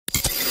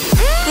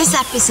This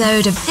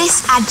episode of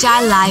This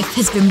Agile Life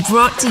has been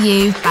brought to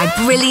you by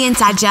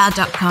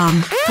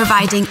BrilliantAgile.com,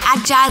 providing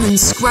Agile and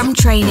Scrum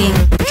training,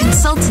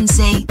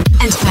 consultancy,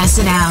 and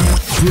personnel.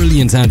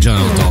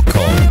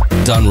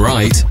 BrilliantAgile.com. Done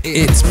right,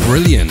 it's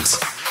brilliant.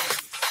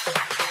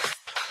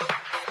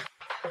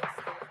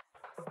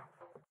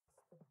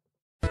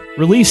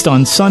 Released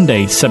on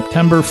Sunday,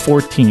 September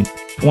 14th,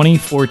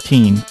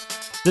 2014.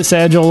 This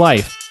Agile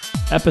Life,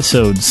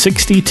 Episode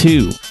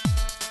 62,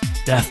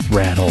 Death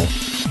Rattle.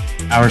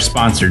 Our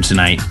sponsor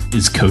tonight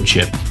is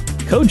CodeShip.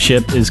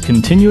 CodeShip is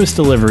continuous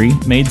delivery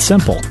made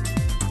simple.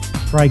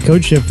 Try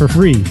CodeShip for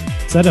free.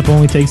 Setup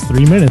only takes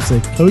 3 minutes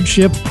at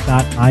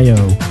codeship.io.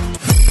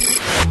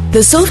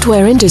 The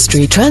software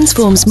industry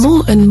transforms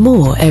more and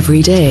more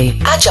every day.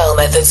 Agile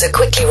methods are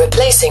quickly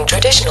replacing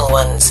traditional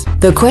ones.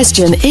 The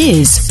question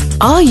is,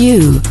 are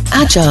you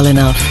agile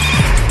enough?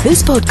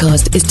 This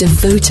podcast is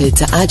devoted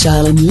to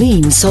agile and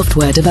lean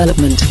software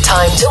development.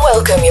 Time to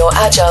welcome your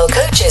agile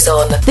coaches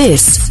on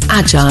This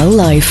Agile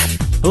Life.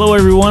 Hello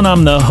everyone,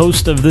 I'm the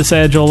host of This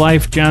Agile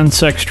Life, John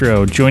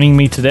Sextro. Joining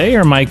me today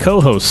are my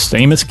co-hosts,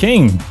 Amos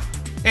King.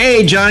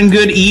 Hey, John,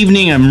 good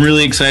evening. I'm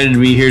really excited to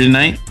be here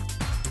tonight.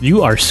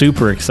 You are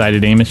super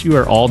excited, Amos. You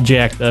are all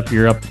jacked up.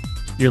 You're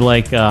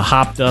like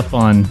hopped up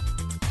on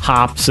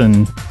hops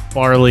and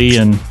barley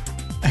and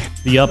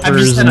the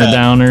uppers and the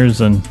downers.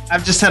 And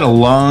I've just had a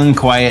long,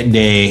 quiet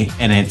day,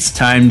 and it's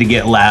time to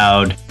get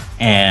loud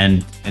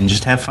and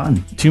just have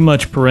fun. Too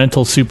much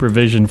parental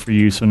supervision for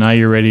you, so now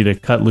you're ready to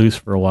cut loose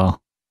for a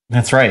while.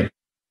 That's right.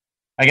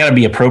 I got to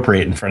be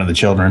appropriate in front of the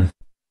children.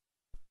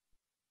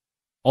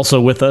 Also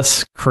with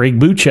us, Craig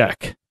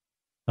Buchek.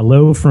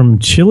 Hello from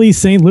chilly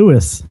St.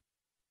 Louis.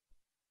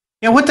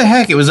 Yeah, what the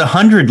heck? It was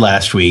 100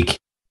 last week.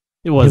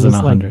 It wasn't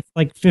 100.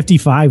 Like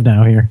 55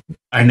 now here.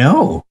 I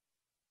know.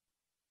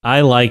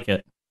 I like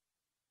it.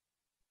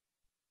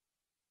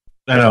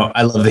 I know.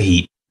 I love the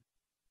heat.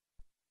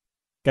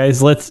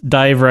 Guys, let's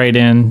dive right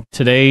in.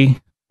 Today,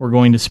 we're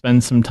going to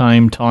spend some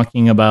time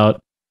talking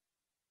about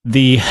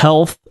the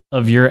health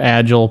of your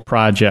Agile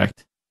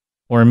project,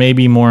 or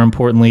maybe more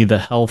importantly, the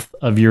health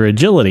of your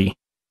agility.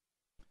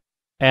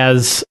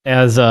 As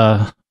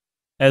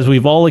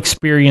we've all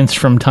experienced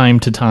from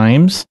time to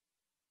time,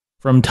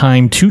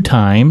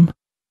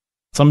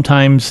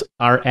 sometimes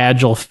our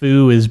Agile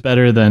foo is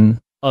better than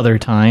other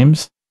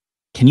times.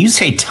 Can you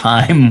say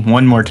time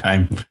one more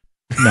time?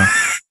 No.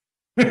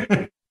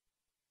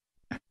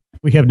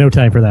 We have no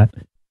time for that.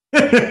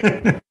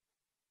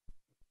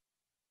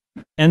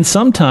 And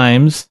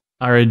sometimes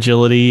our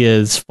agility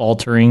is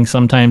faltering.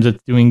 Sometimes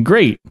it's doing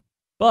great.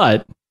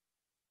 But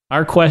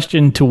our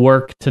question to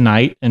work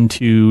tonight and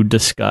to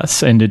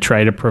discuss and to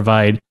try to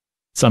provide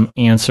some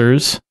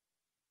answers,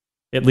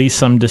 at least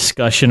some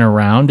discussion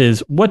around,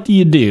 is what do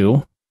you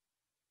do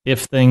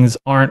if things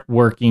aren't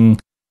working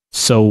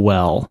so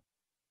well?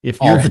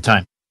 All the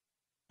time.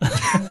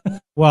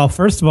 Well,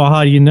 first of all,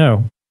 how do you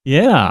know?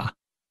 Yeah.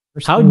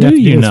 First how thing we have do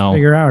to you is know?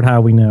 Figure out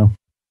how we know.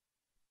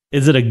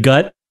 Is it a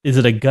gut? Is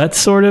it a gut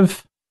sort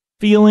of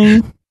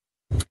feeling?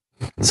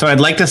 So I'd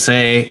like to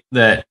say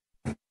that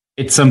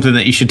it's something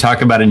that you should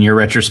talk about in your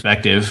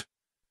retrospective.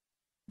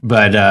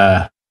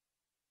 But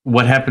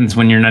what happens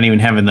when you're not even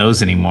having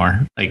those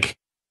anymore? Like,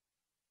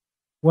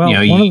 well,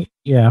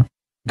 yeah.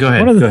 Go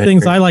ahead. One of the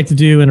things I like to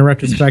do in a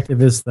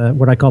retrospective is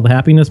what I call the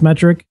happiness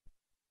metric.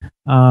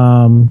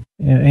 I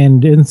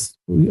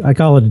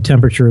call it a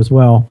temperature as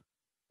well.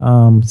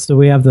 So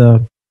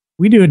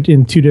we do it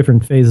in two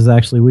different phases,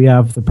 actually. We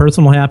have the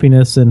personal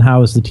happiness and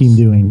how is the team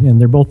doing. And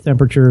they're both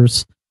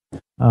temperatures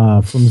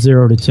from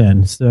 0 to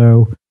 10.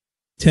 So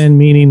 10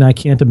 meaning I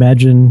can't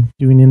imagine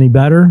doing any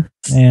better,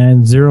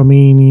 and 0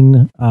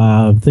 meaning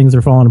things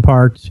are falling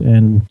apart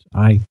and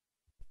I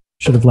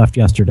should have left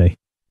yesterday.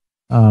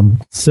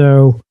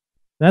 So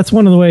that's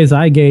one of the ways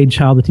I gauge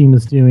how the team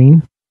is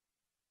doing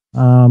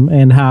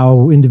and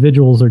how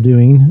individuals are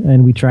doing.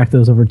 And we track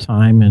those over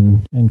time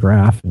and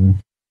graph.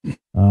 And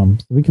so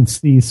we can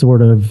see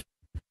sort of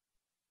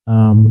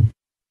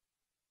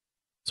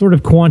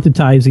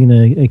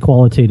quantitizing a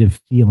qualitative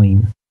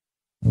feeling,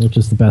 which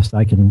is the best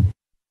I can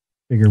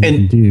figure we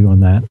can do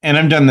on that. And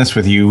I've done this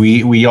with you.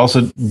 We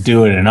also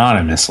do it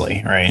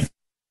anonymously, right?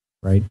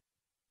 Right.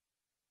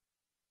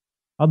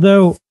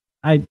 Although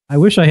I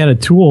wish I had a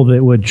tool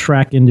that would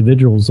track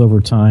individuals over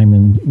time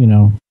and,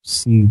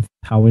 see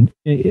how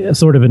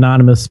sort of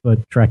anonymous, but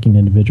tracking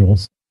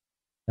individuals.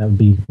 That would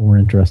be more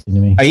interesting to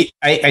me.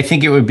 I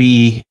think it would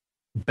be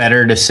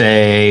better to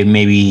say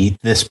maybe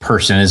this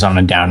person is on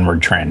a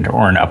downward trend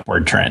or an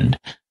upward trend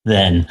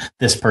than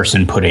this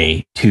person put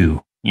a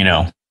 2,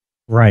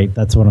 Right.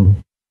 That's what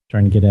I'm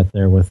trying to get at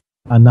there with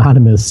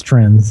anonymous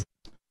trends.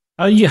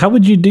 How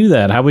would you do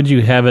that? How would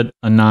you have it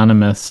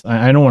anonymous?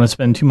 I don't want to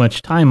spend too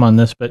much time on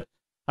this, but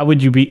how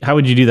would you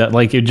do that?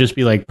 Like it'd just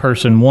be like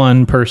person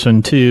 1,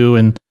 person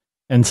 2,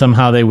 and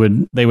somehow they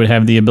would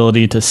have the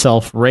ability to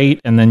self-rate,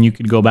 and then you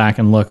could go back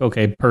and look,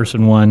 okay,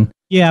 person 1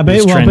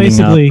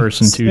 basically, up,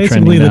 person 2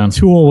 trending down. The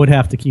tool would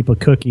have to keep a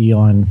cookie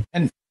on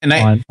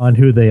on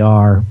who they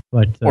are,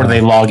 but or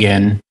they log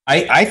in.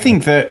 I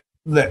think that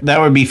that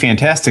would be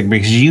fantastic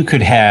because you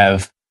could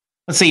have,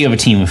 let's say you have a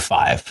team of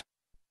 5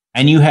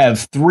 and you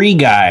have 3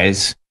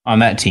 guys on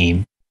that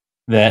team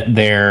that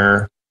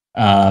their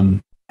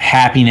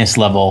happiness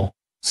level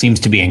seems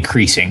to be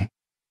increasing.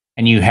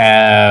 And you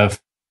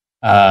have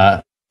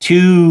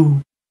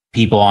 2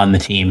 people on the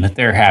team that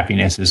their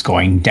happiness is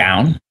going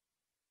down.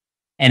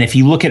 And if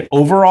you look at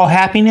overall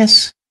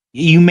happiness,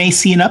 you may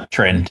see an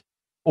uptrend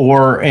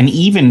or an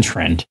even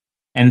trend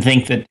and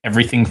think that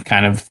everything's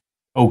kind of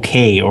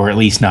okay, or at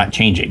least not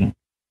changing.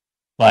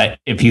 But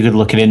if you could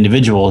look at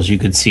individuals, you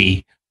could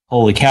see,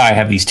 holy cow, I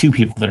have these 2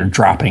 people that are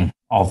dropping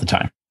all the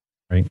time.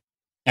 Right.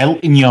 And,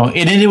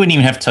 it wouldn't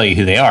even have to tell you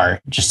who they are.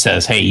 It just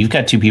says, hey, you've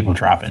got 2 people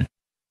dropping.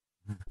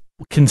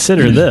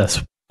 Consider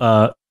this.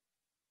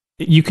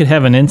 You could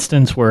have an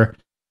instance where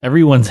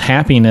everyone's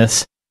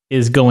happiness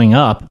is going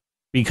up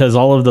because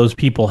all of those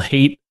people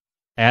hate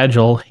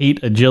Agile, hate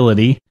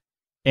agility,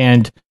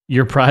 and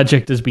your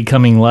project is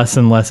becoming less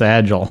and less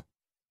agile.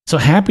 So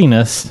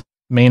happiness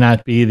may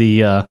not be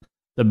the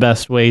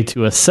best way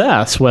to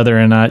assess whether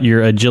or not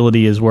your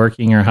agility is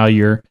working or how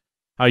you're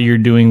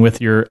doing with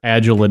your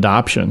Agile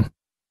adoption.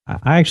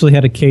 I actually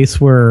had a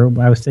case where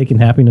I was taking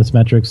happiness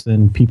metrics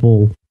and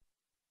people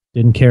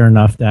didn't care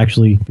enough to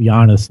actually be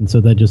honest, and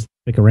so they just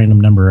pick a random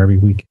number every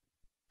week.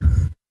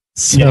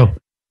 So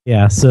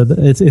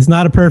it's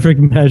not a perfect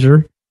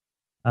measure,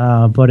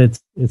 but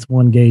it's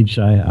one gauge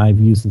I've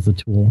used as a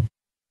tool.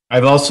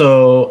 I've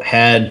also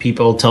had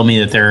people tell me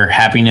that their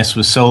happiness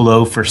was so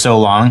low for so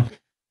long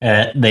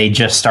that they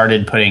just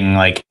started putting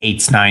like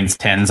 8s, 9s,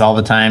 10s all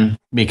the time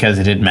because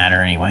it didn't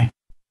matter anyway.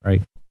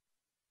 Right.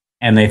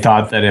 And they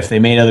thought that if they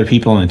made other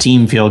people in the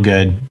team feel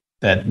good,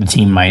 that the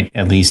team might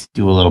at least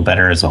do a little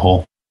better as a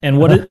whole. And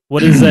what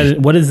is that?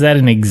 What is that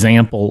an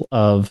example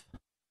of?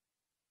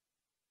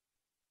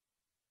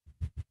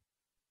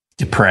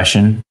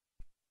 Depression.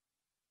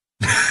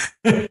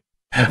 I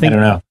don't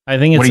know. I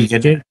think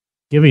it's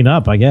giving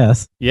up, I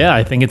guess. Yeah,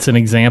 I think it's an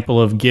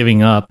example of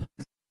giving up,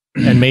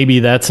 and maybe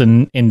that's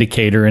an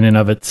indicator in and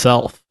of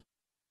itself.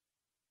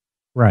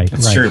 Right.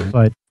 That's true.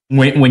 But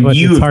when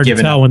it's hard to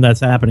tell when that's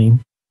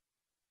happening.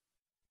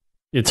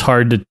 It's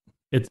hard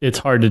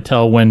to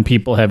tell when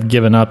people have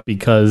given up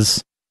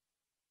because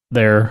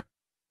they're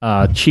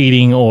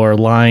cheating or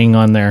lying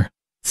on their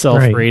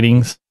self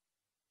ratings.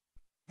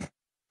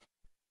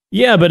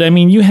 Yeah, but I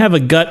mean, you have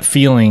a gut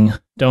feeling,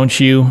 don't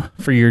you,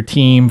 for your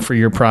team, for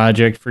your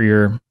project, for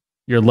your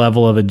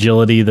level of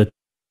agility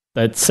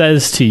that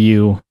says to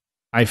you,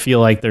 I feel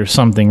like there's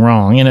something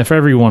wrong. And if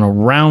everyone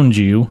around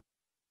you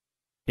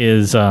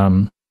is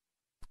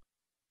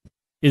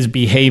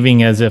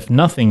behaving as if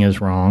nothing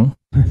is wrong,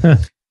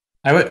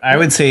 I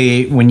would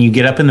say when you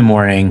get up in the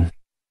morning,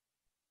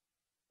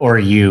 or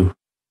you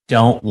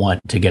don't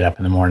want to get up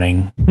in the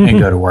morning and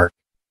go to work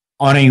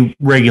on a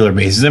regular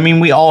basis. I mean,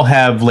 we all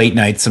have late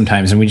nights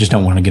sometimes and we just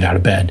don't want to get out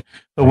of bed.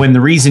 But when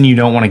the reason you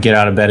don't want to get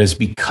out of bed is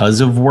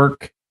because of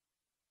work,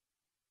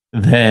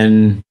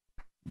 then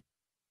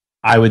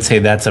I would say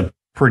that's a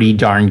pretty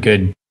darn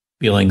good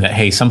feeling that,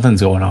 hey,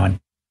 something's going on.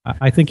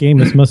 I think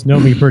Amos must know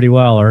me pretty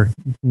well or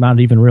not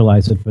even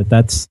realize it, but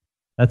that's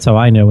how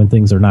I know when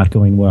things are not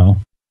going well.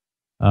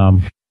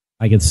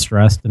 I get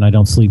stressed and I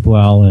don't sleep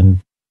well and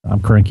I'm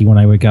cranky when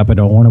I wake up. I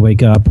don't want to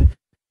wake up.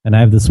 And I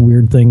have this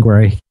weird thing where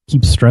I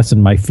keep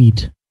stressing my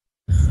feet.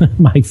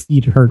 My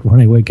feet hurt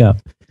when I wake up.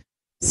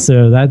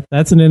 So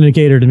that's an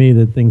indicator to me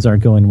that things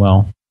aren't going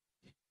well.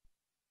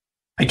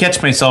 I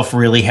catch myself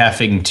really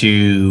having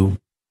to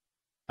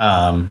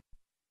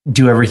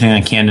do everything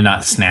I can to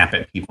not snap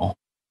at people.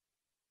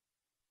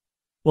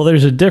 Well,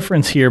 there's a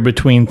difference here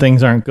between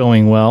things aren't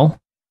going well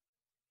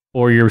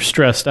or you're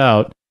stressed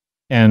out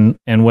and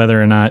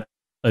whether or not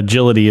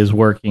agility is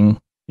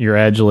working. Your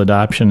Agile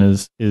adoption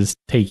is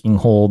taking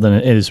hold and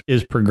it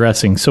is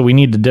progressing. So we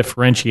need to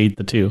differentiate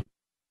the two.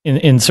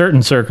 In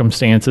certain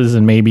circumstances,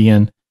 and maybe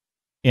in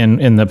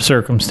the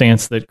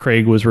circumstance that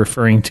Craig was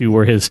referring to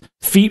where his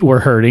feet were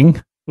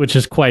hurting, which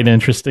is quite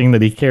interesting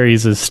that he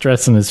carries his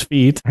stress in his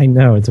feet. I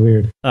know, it's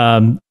weird.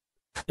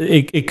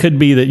 It could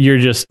be that you're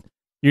just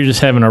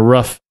having a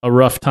rough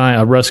time,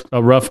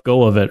 a rough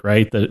go of it,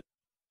 right?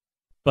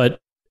 But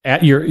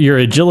at your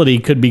agility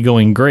could be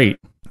going great.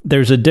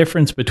 There's a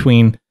difference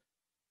between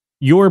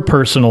your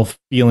personal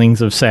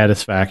feelings of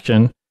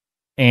satisfaction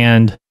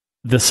and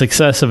the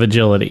success of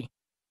agility.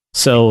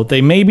 So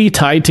they may be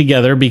tied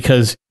together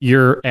because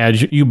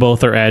you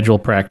both are Agile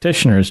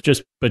practitioners.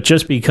 Just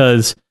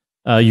because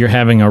you're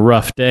having a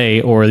rough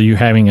day or you're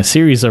having a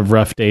series of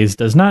rough days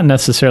does not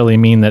necessarily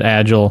mean that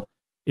Agile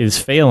is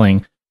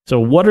failing.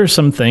 So what are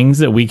some things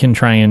that we can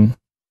try and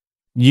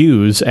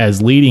use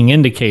as leading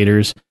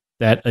indicators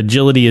that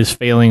agility is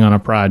failing on a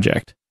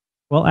project?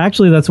 Well,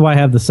 actually, that's why I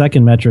have the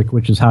second metric,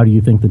 which is how do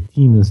you think the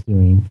team is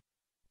doing?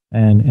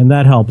 And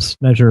that helps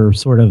measure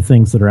sort of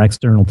things that are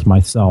external to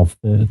myself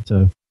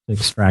to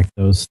extract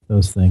those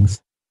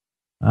things.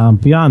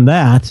 Beyond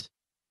that,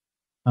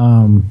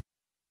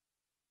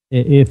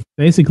 if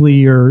basically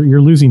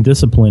you're losing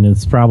discipline,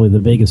 it's probably the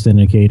biggest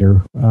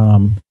indicator.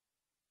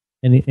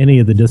 any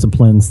of the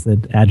disciplines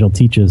that Agile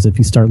teaches. If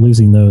you start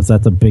losing those,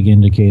 that's a big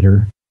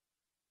indicator.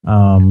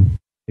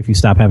 If you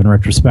stop having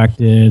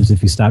retrospectives,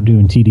 if you stop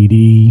doing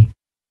TDD,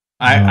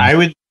 I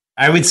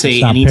would say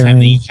stop anytime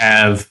that you pairing.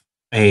 have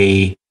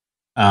a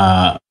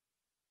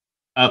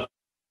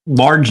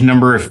large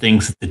number of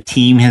things that the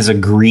team has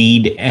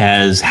agreed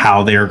as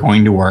how they're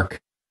going to work,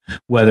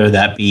 whether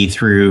that be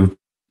through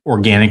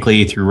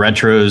organically through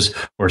retros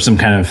or some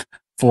kind of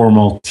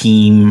formal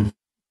team,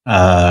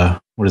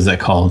 what is that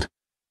called?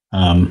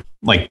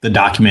 Like the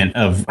document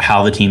of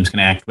how the team's going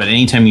to act. But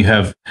anytime you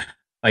have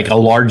like a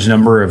large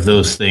number of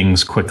those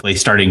things quickly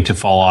starting to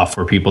fall off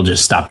where people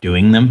just stop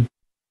doing them.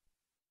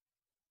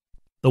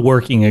 The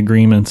working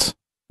agreements,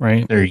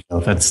 right? There you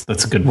go. That's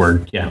a good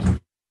word. Yeah.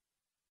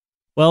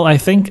 Well, I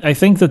think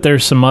that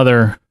there's some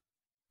other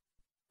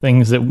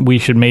things that we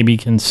should maybe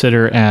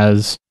consider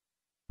as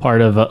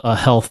part of a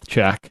health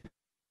check.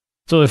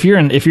 So if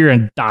you're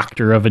a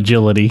doctor of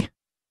agility,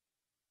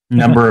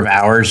 Number of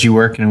hours you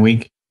work in a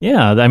week.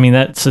 yeah, I mean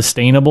that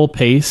sustainable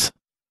pace.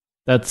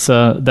 That's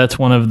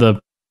one of the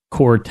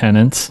core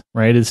tenets,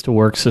 right? Is to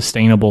work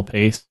sustainable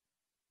pace.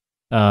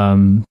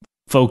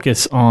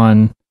 Focus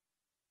on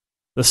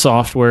the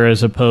software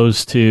as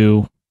opposed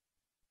to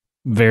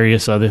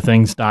various other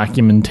things,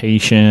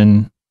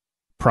 documentation,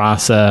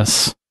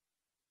 process.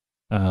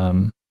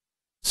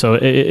 So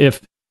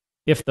if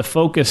the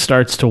focus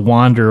starts to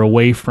wander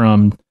away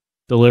from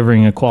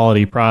delivering a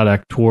quality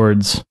product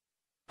towards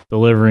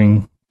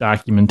delivering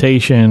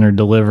documentation or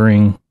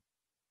delivering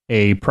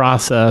a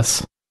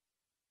process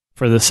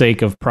for the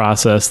sake of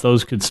process,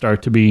 those could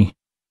start to be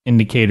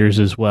indicators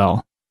as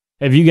well.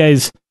 Have you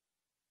guys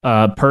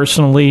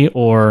personally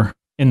or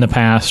in the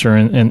past or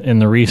in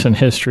the recent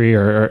history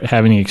or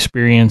have any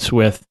experience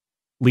with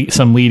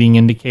some leading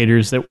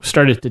indicators that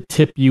started to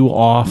tip you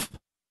off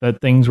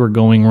that things were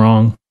going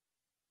wrong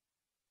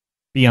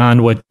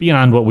beyond what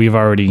we've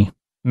already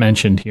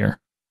mentioned here?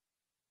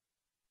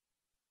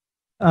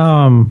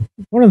 One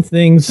of the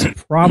things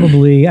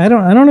probably I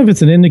don't know if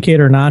it's an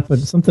indicator or not, but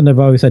something I've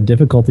always had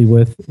difficulty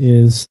with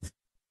is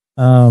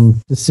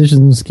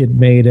decisions get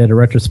made at a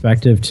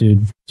retrospective to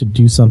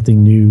do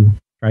something new,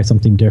 try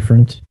something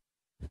different,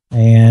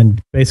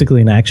 and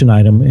basically an action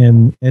item,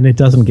 and it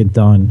doesn't get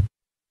done.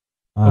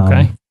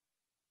 Okay.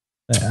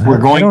 We're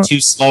going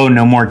too slow.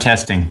 No more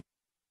testing.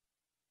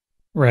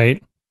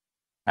 Right.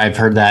 I've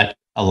heard that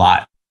a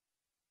lot,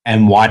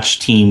 and watch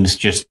teams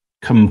just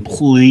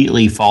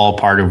completely fall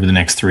apart over the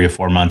next 3 or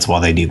 4 months while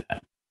they do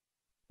that.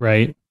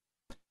 Right.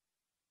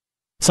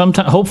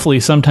 Hopefully,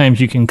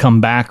 sometimes you can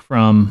come back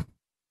from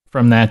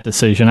that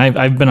decision.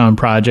 I've been on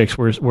projects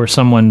where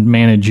someone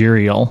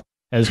managerial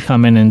has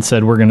come in and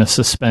said we're going to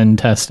suspend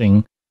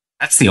testing.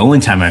 That's the only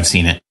time I've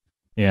seen it.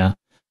 Yeah.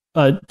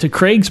 To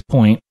Craig's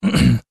point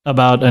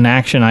about an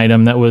action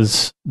item that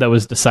was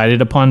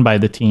decided upon by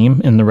the team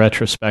in the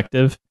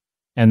retrospective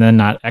and then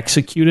not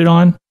executed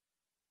on,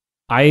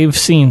 I've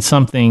seen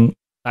something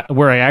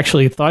where I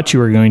actually thought you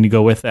were going to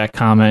go with that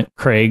comment,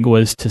 Craig,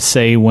 was to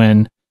say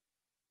when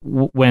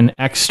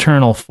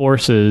external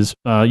forces,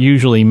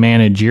 usually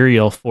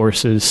managerial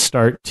forces,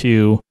 start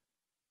to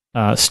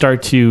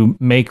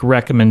make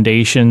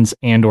recommendations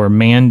and or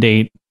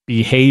mandate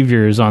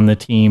behaviors on the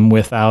team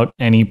without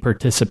any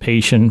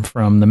participation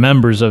from the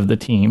members of the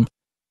team.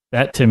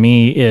 That to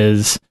me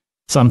is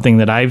something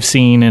that I've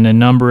seen in a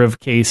number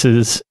of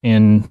cases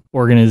in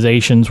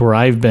organizations where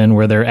I've been,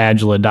 where their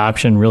agile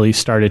adoption really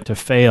started to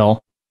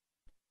fail.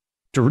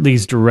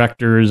 These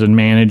directors and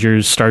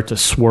managers start to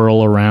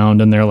swirl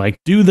around and they're like,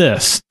 do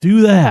this,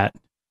 do that,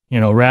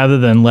 rather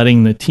than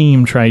letting the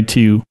team try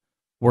to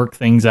work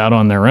things out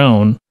on their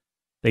own.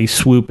 They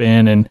swoop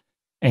in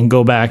and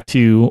go back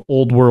to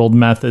old world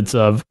methods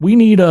of, we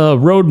need a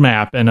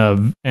roadmap and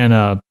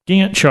a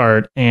Gantt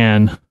chart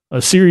and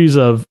a series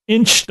of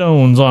inch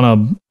stones on a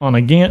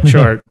Gantt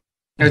chart.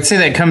 I would say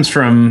that comes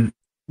from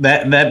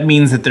that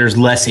means that there's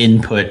less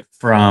input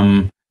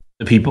from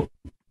the people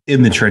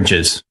in the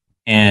trenches.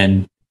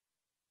 And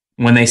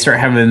when they start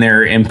having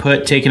their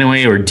input taken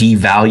away or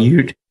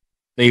devalued,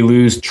 they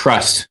lose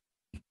trust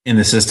in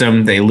the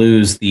system. They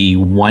lose the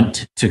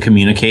want to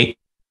communicate.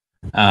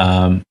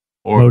 Or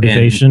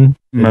motivation.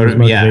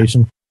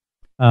 Motivation.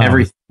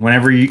 Yeah.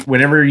 Whenever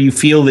you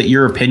feel that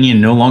your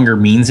opinion no longer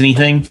means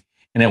anything,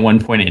 and at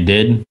one point it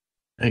did,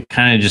 it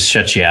kind of just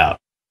shuts you out.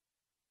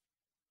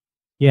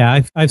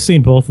 Yeah, I've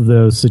seen both of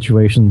those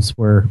situations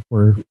where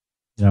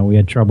we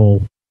had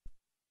trouble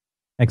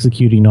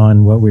executing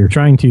on what we were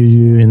trying to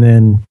do, and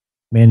then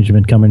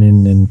management coming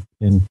in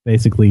and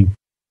basically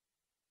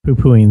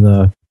poo-pooing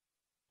the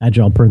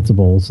agile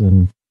principles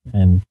and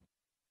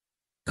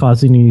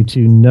causing you to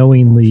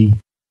knowingly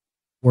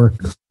work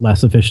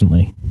less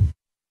efficiently.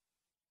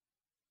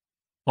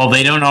 Well,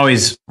 they don't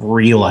always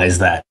realize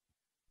that.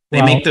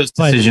 They make those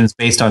decisions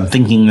based on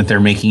thinking that they're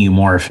making you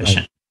more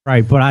efficient.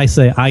 Right, but I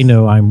say I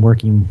know I'm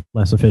working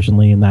less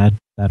efficiently, and that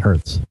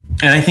hurts.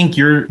 And I think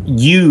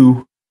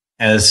you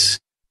as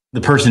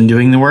the person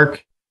doing the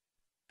work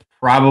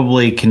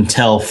probably can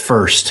tell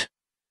first.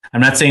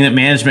 I'm not saying that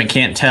management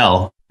can't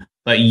tell,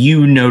 but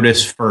you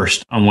notice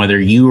first on whether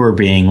you are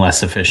being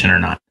less efficient or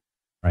not.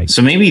 Right.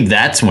 So maybe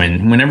that's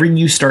whenever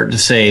you start to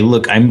say,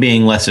 look, I'm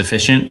being less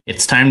efficient,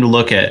 it's time to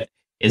look at,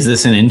 is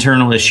this an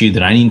internal issue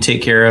that I need to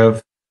take care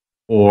of?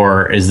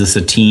 Or is this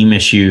a team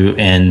issue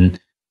and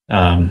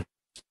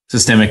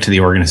systemic to the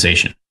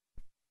organization?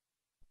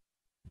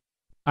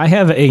 I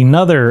have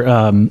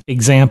another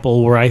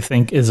example where I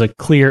think is a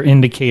clear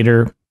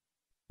indicator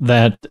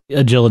that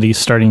agility is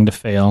starting to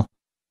fail.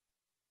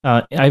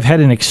 I've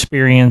had an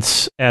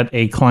experience at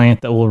a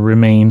client that will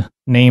remain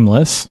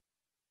nameless,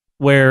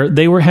 where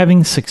they were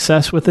having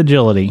success with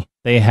agility.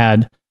 They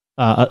had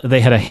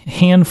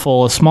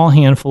a small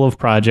handful of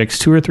projects,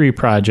 2 or 3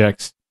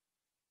 projects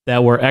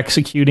that were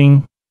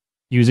executing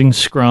using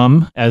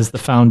Scrum as the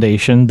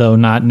foundation, though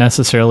not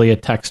necessarily a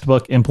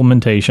textbook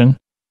implementation.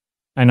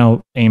 I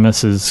know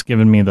Amos is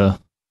giving me the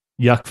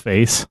yuck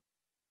face.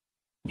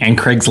 And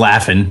Craig's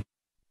laughing.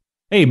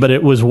 Hey, but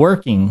it was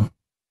working.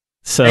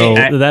 So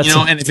that's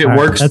and if it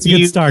works, that's a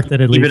good start.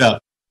 That at keep least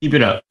keep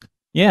it up.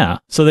 Yeah.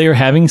 So they were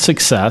having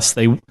success.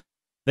 They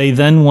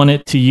then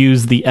wanted to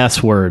use the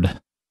S word.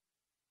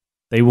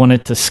 They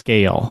wanted to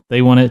scale.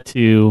 They wanted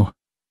to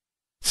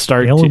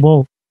start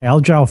scalable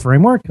Agile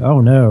framework.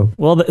 Oh no.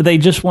 Well, they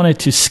just wanted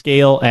to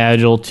scale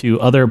Agile to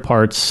other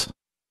parts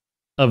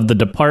of the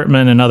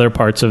department and other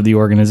parts of the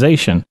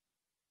organization.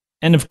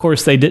 And of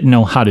course, they didn't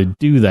know how to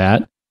do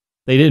that.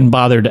 They didn't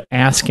bother to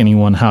ask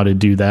anyone how to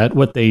do that.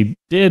 What they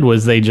did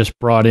was they just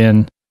brought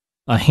in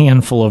a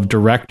handful of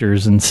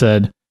directors and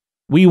said,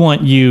 we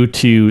want you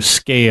to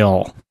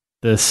scale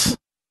this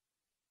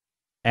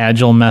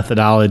Agile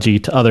methodology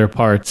to other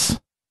parts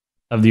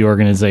of the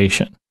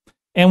organization.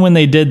 And when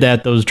they did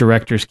that, those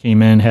directors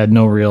came in, had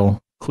no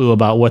real clue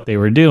about what they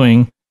were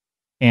doing,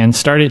 and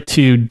started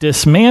to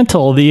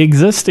dismantle the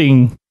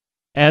existing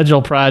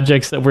Agile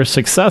projects that were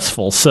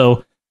successful.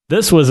 So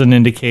this was an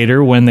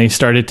indicator when they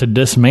started to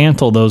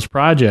dismantle those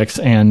projects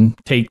and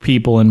take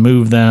people and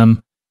move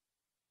them,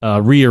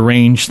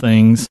 rearrange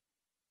things,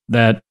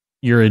 that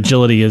your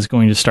agility is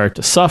going to start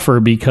to suffer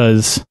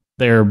because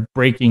they're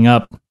breaking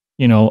up,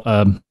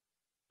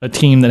 a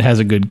team that has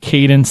a good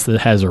cadence,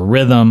 that has a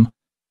rhythm,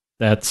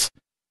 that's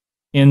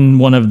in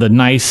one of the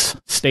nice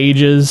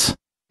stages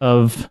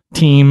of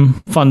team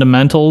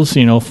fundamentals,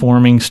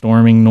 forming,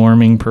 storming,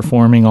 norming,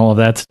 performing, all of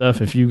that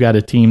stuff. If you've got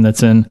a team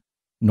that's in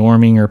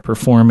norming or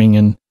performing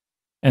and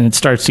it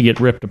starts to get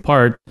ripped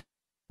apart,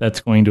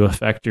 that's going to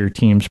affect your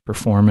team's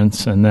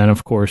performance and then,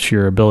 of course,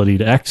 your ability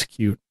to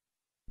execute.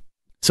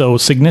 So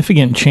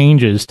significant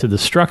changes to the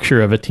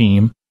structure of a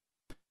team.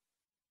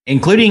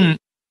 Including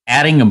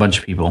adding a bunch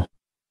of people.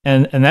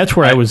 And that's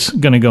where I was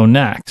going to go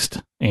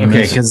next, Amos.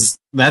 Okay, because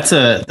that's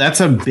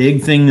a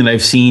big thing that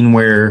I've seen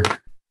where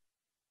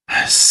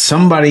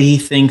somebody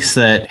thinks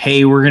that,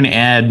 hey, we're going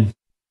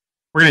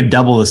to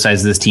double the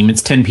size of this team.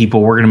 It's 10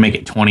 people. We're going to make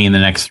it 20 in the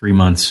next 3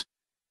 months.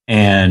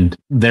 And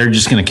they're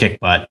just going to kick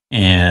butt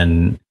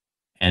and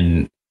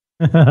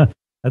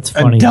that's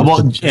funny.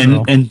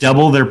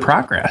 Double their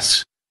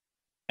progress.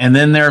 And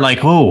then they're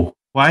like, oh,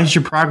 why is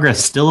your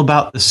progress still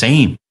about the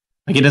same?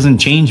 Like, it doesn't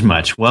change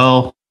much.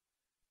 Well,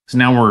 so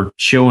now we're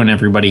showing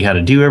everybody how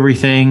to do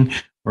everything.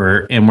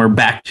 We're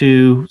back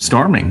to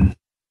storming.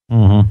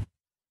 Mm-hmm.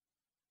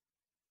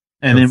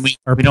 And then we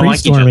don't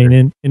like each other.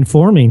 And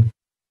informing.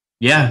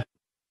 Yeah.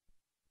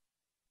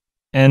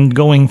 And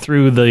going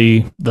through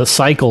the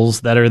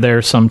cycles that are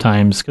there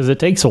sometimes, because it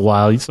takes a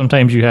while.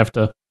 Sometimes you have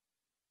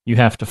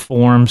to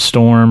form,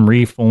 storm,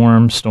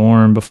 reform,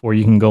 storm before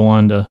you can go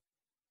on to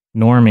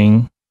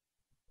norming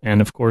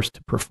and, of course,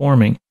 to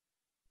performing.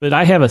 But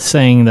I have a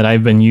saying that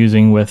I've been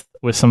using with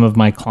some of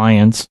my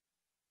clients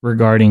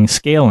regarding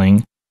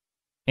scaling.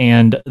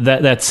 And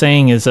that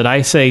saying is that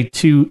I say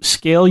to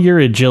scale your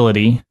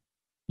agility,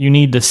 you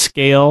need to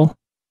scale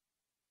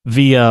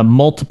via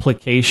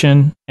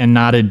multiplication and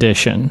not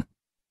addition.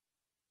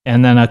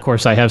 And then, of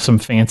course, I have some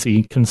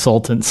fancy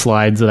consultant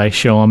slides that I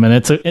show them. And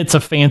it's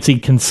a fancy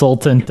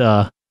consultant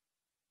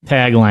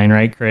tagline,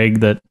 right,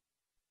 Craig, that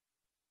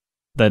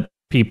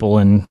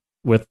people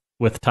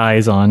with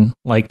ties on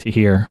like to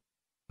hear.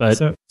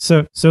 But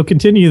so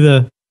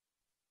continue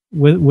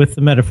with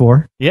the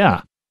metaphor.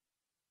 Yeah.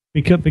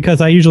 Because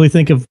I usually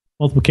think of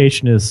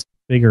multiplication as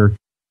bigger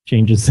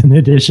changes than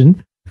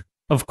addition.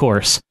 Of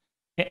course.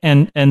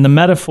 And the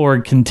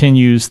metaphor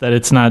continues that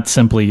it's not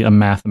simply a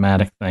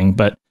mathematic thing,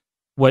 but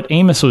what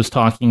Amos was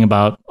talking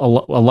about, a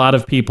lot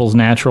of people's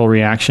natural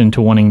reaction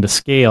to wanting to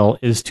scale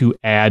is to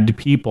add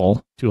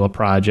people to a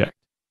project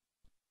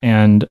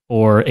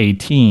or a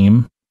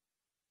team.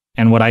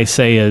 And what I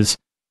say is,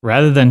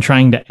 rather than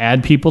trying to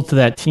add people to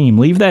that team,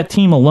 leave that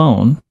team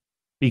alone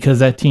because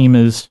that team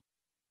is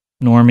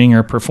norming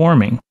or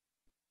performing.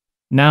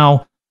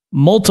 Now,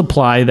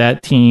 multiply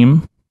that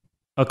team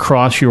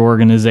across your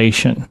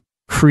organization.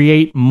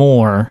 Create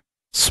more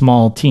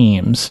small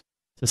teams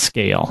to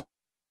scale.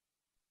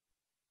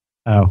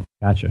 Oh,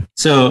 gotcha.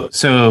 So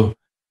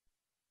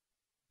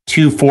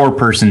 2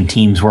 4-person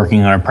teams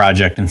working on a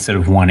project instead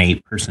of 1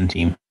 8-person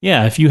team.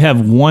 Yeah, if you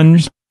have one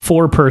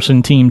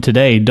 4-person team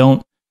today,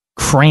 don't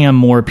cram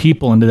more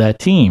people into that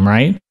team,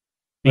 right?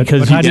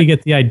 Because but how do you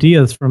get the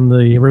ideas from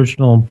the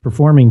original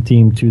performing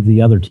team to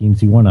the other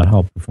teams you want to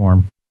help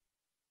perform?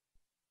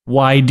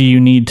 Why do you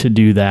need to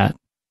do that?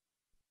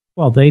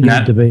 Well, they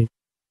need to be.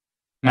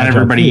 Not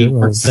everybody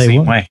works the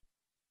same way.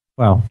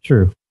 Well,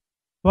 true.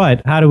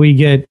 But how do we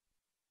get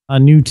a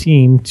new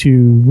team to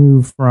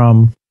move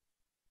from,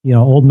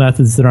 old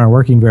methods that aren't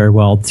working very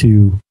well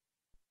to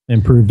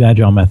improved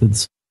agile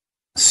methods?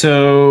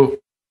 So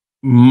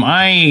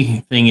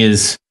my thing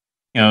is,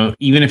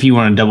 even if you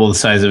want to double the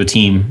size of a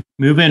team,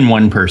 move in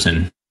one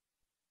person.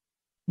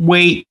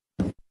 Wait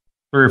 3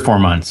 or 4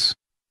 months.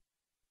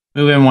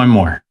 Move in one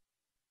more.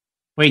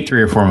 Wait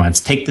 3 or 4 months.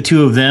 Take the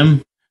 2 of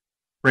them,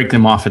 break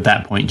them off at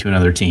that point to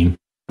another team,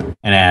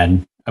 and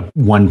add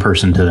one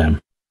person to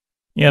them.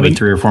 Yeah, wait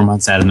 3 or 4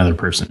 months, add another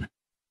person.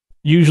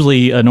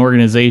 Usually an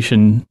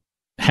organization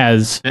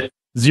has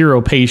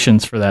zero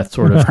patience for that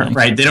sort of thing.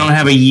 Right. They don't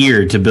have a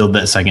year to build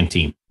that second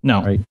team.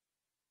 No. Right.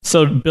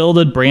 So build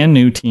a brand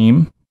new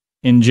team,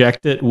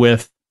 inject it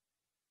with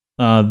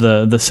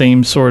the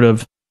same sort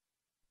of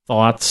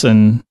thoughts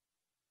and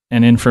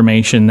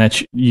information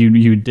that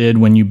you did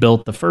when you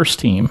built the first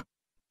team.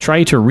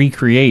 Try to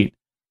recreate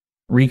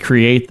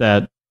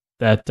that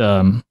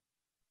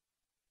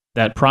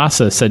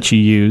process that you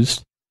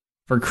used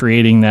for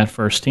creating that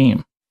first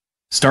team.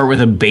 Start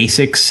with a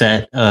basic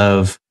set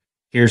of,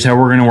 here's how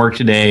we're going to work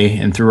today,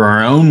 and through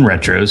our own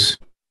retros,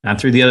 not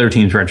through the other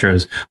team's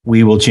retros,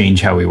 we will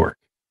change how we work.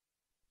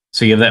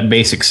 So you have that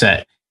basic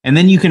set. And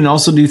then you can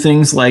also do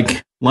things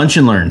like lunch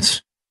and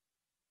learns,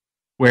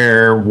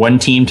 where one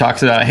team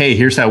talks about, hey,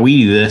 here's how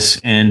we do this,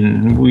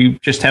 and we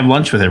just have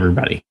lunch with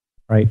everybody.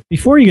 Right.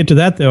 Before you get to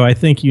that, though, I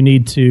think you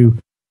need to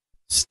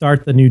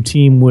start the new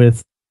team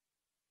with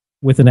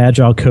an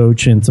agile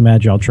coach and some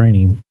agile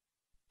training,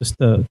 just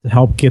to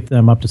help get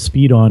them up to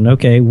speed on,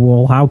 okay,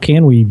 well, how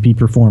can we be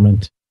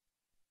performant?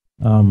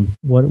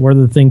 What are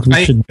the things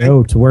we should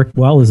know to work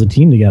well as a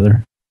team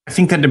together? I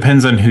think that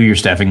depends on who you're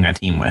staffing that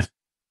team with.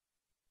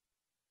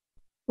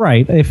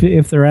 Right.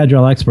 If they're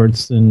agile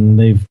experts and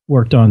they've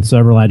worked on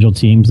several agile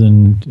teams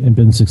and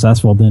been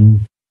successful,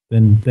 then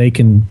they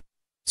can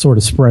sort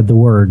of spread the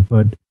word.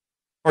 But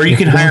or you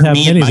can hire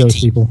me and my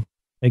team. People.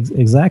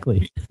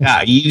 Exactly.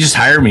 Yeah, you just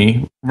hire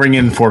me, bring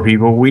in 4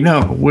 people. We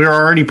know we're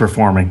already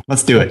performing.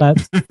 Let's do it.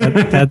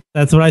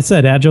 That's what I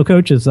said. Agile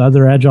coaches,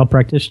 other agile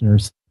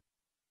practitioners.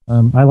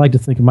 I like to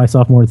think of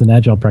myself more as an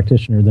agile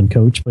practitioner than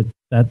coach, but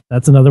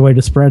that's another way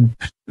to spread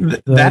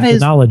the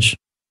knowledge.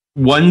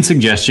 One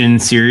suggestion,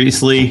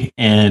 seriously,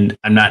 and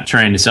I'm not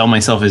trying to sell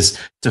myself, is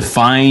to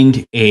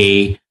find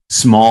a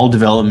small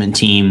development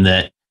team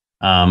that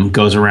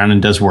goes around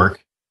and does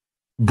work.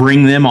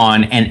 Bring them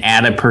on and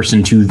add a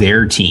person to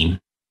their team.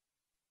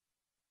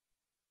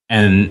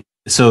 And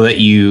so that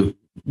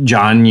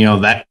John,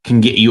 that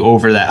can get you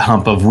over that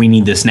hump of we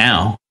need this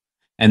now.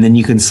 And then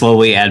you can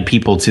slowly add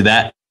people to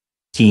that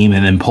team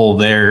and then pull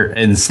there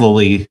and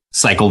slowly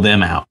cycle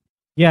them out.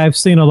 Yeah, I've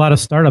seen a lot of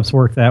startups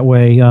work that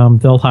way.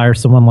 They'll hire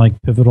someone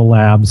like Pivotal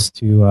Labs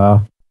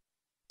to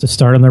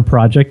start on their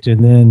project.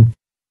 And then,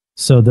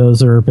 so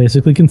those are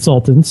basically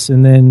consultants.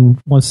 And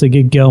then once they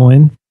get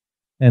going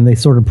and they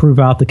sort of prove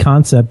out the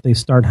concept, they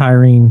start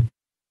hiring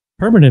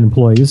permanent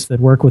employees that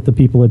work with the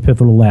people at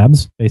Pivotal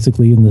Labs,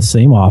 basically in the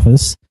same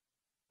office.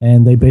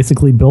 And they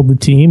basically build the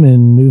team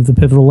and move the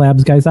Pivotal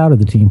Labs guys out of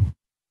the team.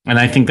 And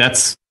I think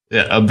that's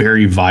a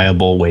very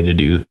viable way to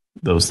do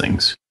those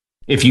things,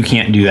 if you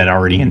can't do that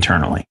already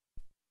internally.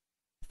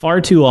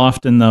 Far too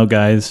often, though,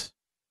 guys,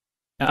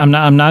 I'm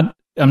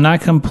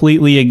not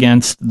completely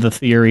against the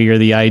theory or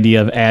the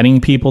idea of adding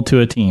people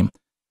to a team,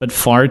 but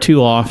far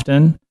too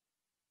often,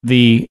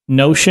 the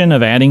notion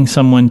of adding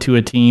someone to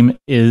a team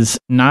is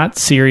not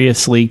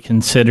seriously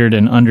considered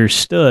and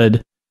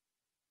understood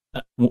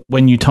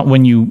when you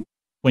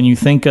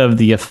think of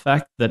the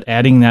effect that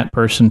adding that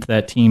person to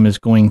that team is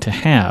going to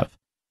have.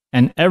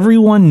 And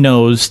everyone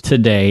knows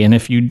today, and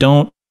if you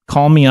don't,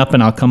 call me up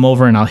and I'll come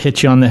over and I'll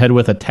hit you on the head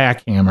with a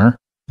tack hammer.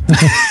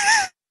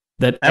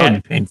 that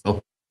would be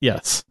painful.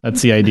 Yes,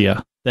 that's the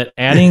idea. That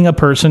adding a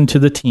person to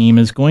the team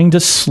is going to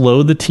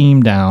slow the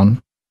team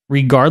down,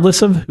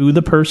 regardless of who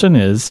the person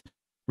is,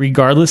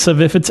 regardless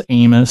of if it's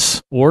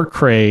Amos or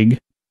Craig.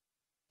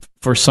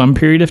 For some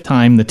period of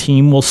time, the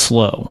team will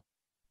slow.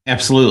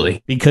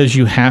 Absolutely. Because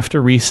you have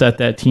to reset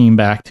that team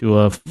back to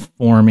a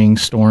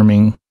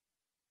storming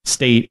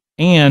state,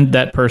 and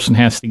that person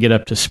has to get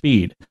up to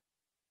speed.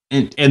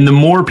 And the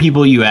more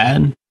people you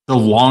add, the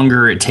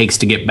longer it takes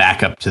to get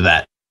back up to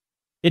that.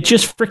 It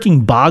just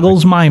freaking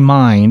boggles my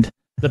mind.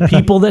 The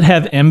people that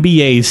have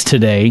MBAs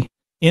today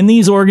in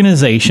these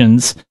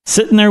organizations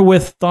sitting there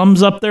with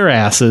thumbs up their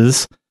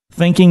asses,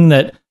 thinking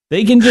that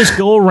they can just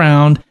go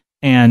around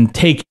and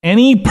take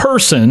any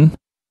person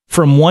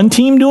from one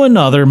team to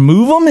another,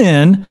 move them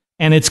in,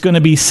 and it's going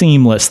to be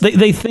seamless.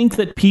 They think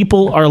that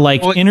people are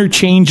like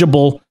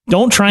interchangeable.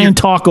 Don't try and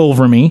talk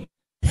over me.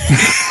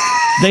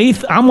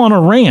 I'm on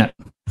a rant.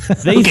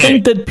 They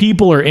think that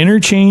people are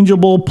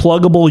interchangeable,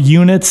 pluggable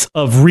units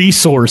of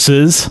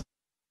resources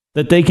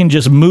that they can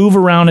just move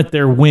around at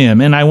their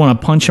whim, and I want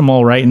to punch them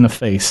all right in the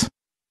face.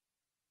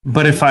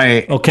 But if I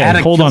add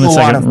hold on a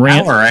second,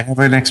 power, I have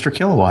an extra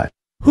kilowatt.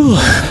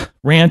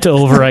 Rant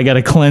over. I got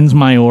to cleanse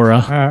my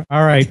aura.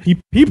 All right.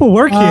 People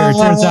work here, it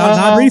turns out,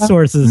 not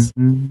resources.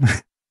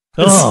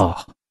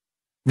 Oh,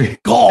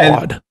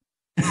 God.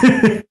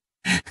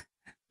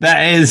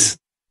 That is,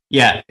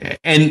 yeah.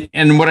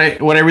 And what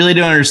I really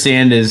don't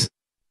understand is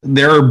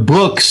there are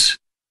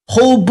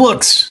whole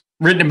books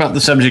written about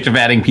the subject of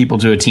adding people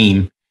to a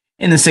team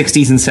in the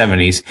 60s and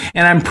 70s.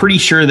 And I'm pretty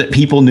sure that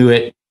people knew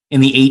it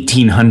in the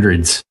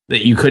 1800s,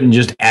 that you couldn't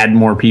just add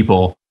more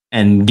people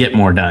and get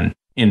more done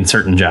in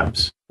certain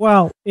jobs.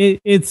 Well,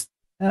 it's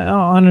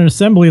on an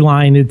assembly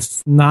line,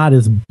 it's not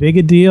as big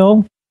a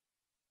deal.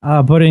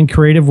 But in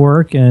creative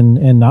work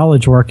and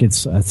knowledge work,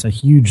 it's a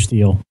huge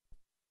deal.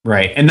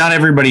 Right. And not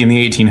everybody in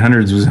the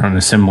 1800s was on an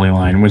assembly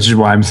line, which is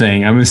why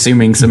I'm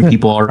assuming some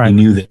people already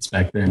knew this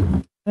back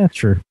then. That's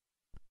true.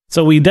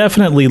 So we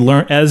definitely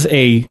learned, as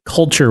a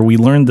culture, we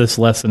learned this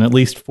lesson at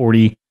least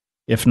 40,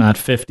 if not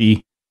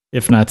 50,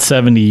 if not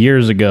 70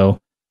 years ago,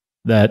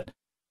 that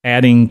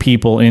adding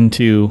people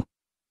into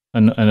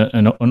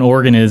an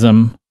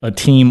organism, a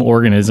team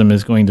organism,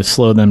 is going to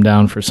slow them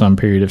down for some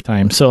period of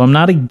time. So I'm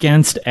not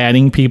against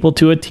adding people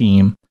to a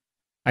team.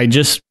 I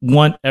just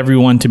want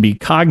everyone to be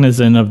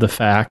cognizant of the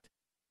fact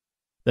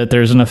that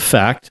there's an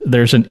effect,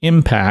 there's an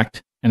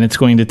impact, and it's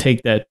going to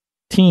take that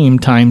team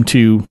time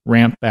to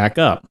ramp back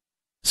up.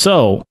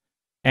 So,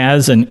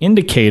 as an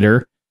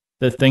indicator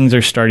that things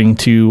are starting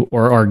to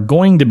or are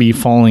going to be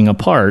falling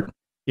apart,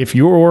 if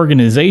your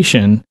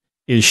organization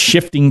is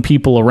shifting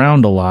people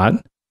around a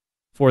lot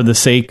for the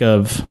sake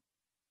of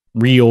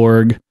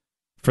reorg,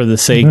 for the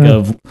sake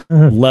of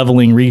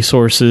leveling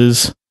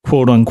resources,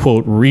 quote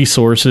unquote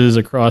resources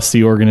across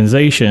the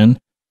organization,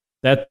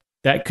 that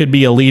could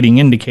be a leading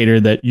indicator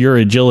that your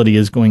agility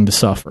is going to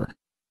suffer.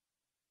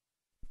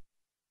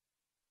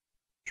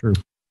 True.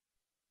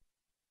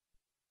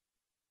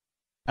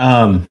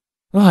 Well,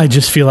 I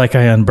just feel like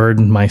I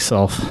unburdened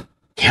myself.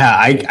 Yeah,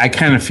 I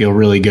kind of feel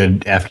really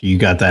good after you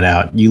got that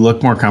out. You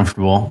look more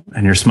comfortable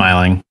and you're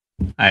smiling.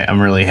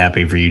 I'm really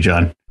happy for you,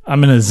 John.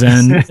 I'm in a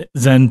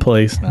zen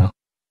place now.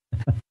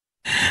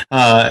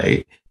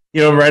 Right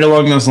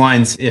along those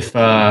lines, if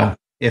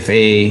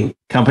a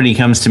company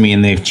comes to me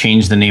and they've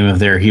changed the name of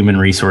their human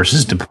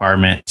resources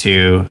department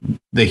to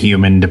the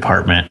human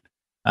department,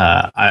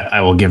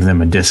 I will give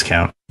them a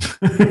discount.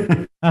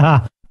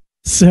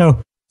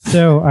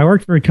 So I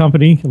worked for a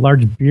company, a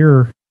large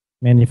beer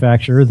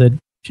manufacturer, that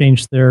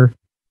changed their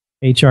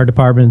HR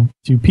department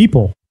to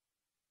people.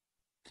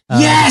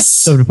 Yes!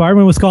 So the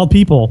department was called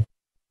people,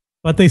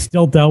 but they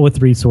still dealt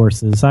with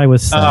resources. I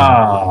was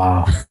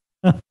well,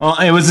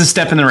 it was a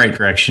step in the right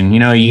direction.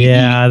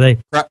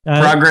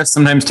 Progress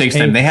sometimes takes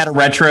time. They had a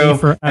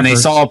retro and they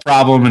saw a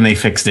problem and they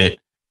fixed it,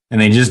 and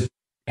they just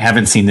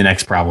haven't seen the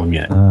next problem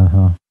yet.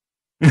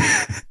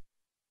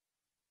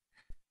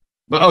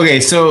 But okay,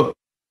 so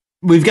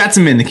we've got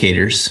some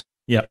indicators.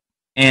 Yep.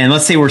 And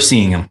let's say we're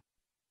seeing them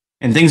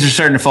and things are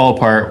starting to fall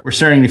apart. We're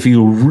starting to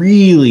feel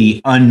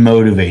really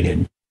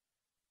unmotivated.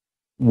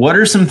 What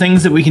are some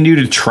things that we can do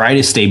to try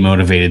to stay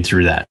motivated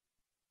through that?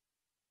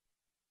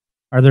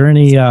 Are there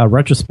any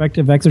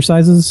retrospective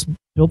exercises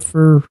built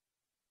for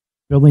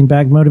building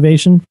back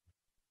motivation?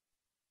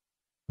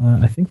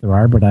 I think there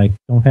are, but I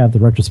don't have the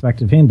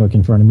retrospective handbook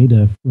in front of me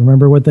to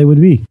remember what they would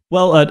be.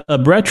 Well,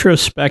 a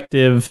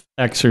retrospective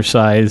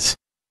exercise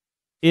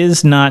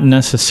is not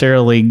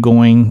necessarily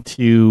going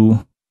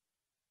to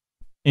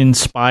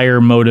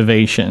inspire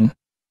motivation.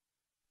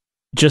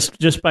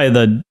 Just by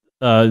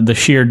the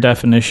sheer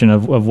definition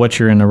of what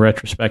you're in a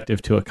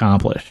retrospective to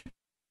accomplish.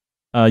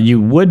 You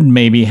would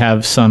maybe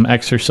have some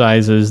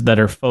exercises that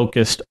are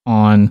focused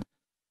on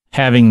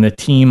having the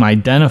team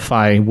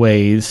identify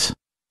ways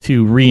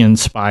to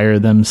re-inspire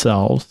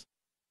themselves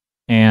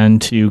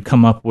and to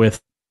come up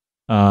with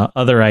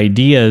other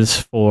ideas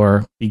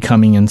for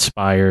becoming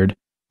inspired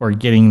or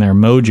getting their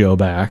mojo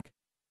back.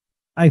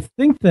 I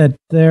think that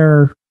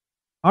there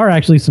are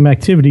actually some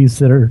activities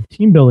that are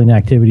team building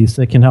activities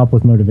that can help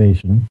with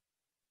motivation.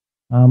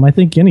 I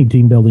think any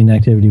team building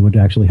activity would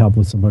actually help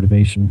with some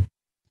motivation.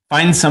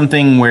 Find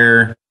something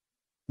where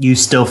you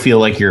still feel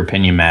like your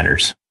opinion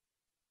matters.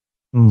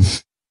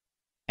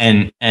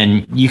 And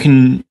you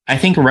can, I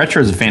think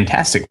retro is a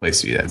fantastic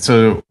place to do that.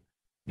 So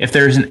if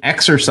there's an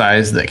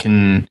exercise that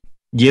can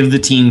give the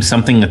team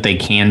something that they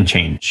can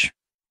change,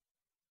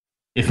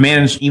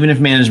 even if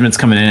management's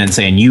coming in and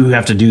saying you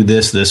have to do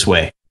this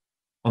way,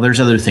 well, there's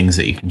other things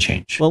that you can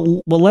change.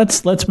 Well,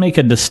 let's make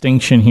a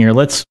distinction here.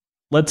 Let's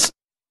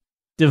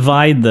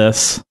divide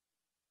this,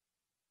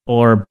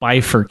 or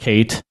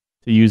bifurcate,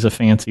 to use a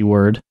fancy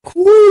word.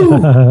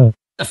 A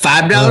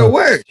 $5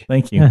 word.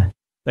 Thank you.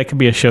 That could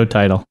be a show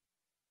title.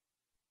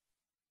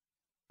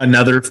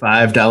 Another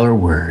 $5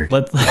 word.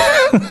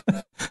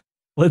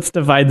 Let's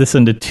divide this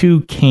into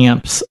two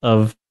camps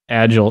of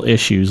Agile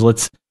issues.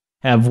 Let's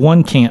have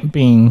one camp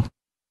being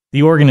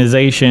the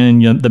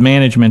organization, the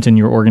management in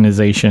your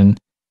organization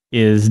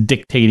is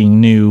dictating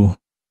new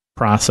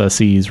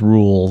processes,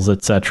 rules,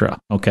 etc.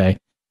 Okay.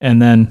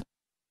 And then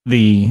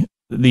the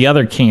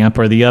other camp,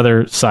 or the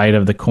other side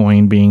of the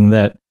coin, being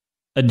that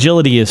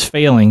agility is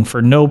failing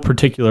for no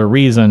particular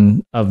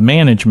reason of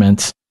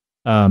management's.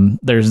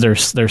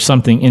 There's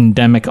something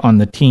endemic on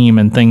the team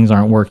and things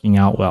aren't working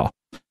out well.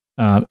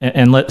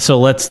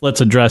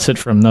 Let's address it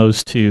from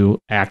those two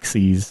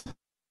axes.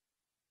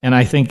 And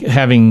I think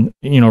having,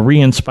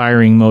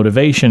 re-inspiring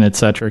motivation,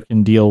 etc.,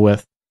 can deal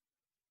with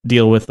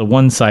the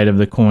one side of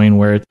the coin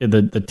where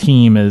the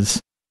team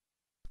is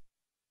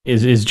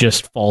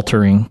just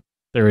faltering.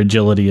 Their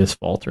agility is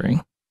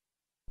faltering.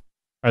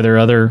 Are there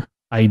other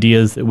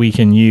ideas that we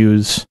can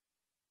use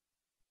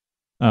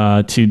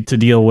to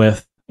deal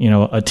with,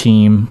 a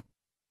team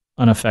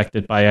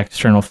unaffected by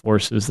external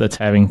forces that's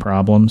having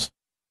problems?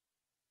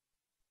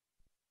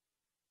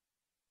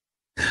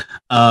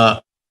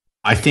 I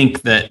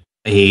think that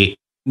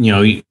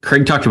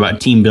Craig talked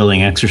about team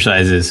building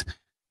exercises.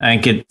 I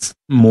think it's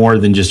more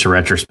than just a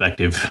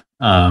retrospective.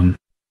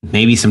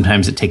 Maybe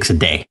sometimes it takes a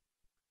day.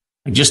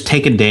 Like, just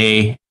take a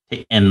day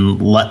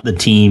and let the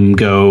team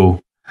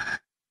go,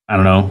 I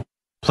don't know,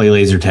 play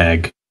laser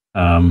tag,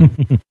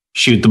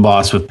 shoot the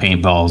boss with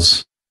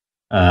paintballs,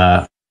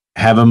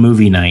 have a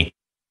movie night,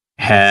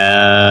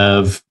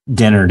 have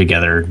dinner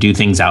together, do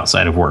things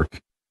outside of work.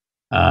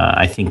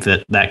 I think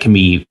that can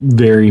be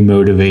very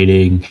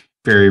motivating,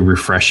 very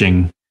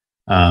refreshing,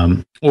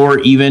 or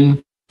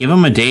even give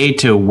them a day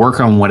to work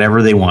on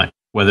whatever they want,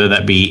 whether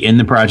that be in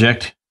the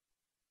project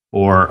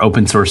or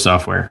open source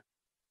software.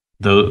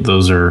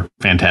 Those are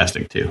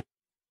fantastic too.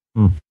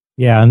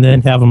 Yeah, and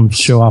then have them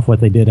show off what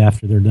they did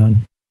after they're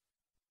done.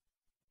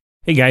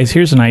 Hey guys,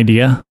 here's an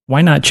idea.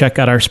 Why not check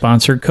out our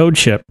sponsor,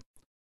 CodeShip?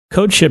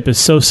 CodeShip is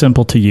so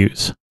simple to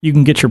use. You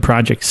can get your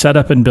project set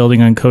up and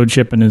building on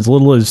CodeShip in as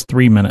little as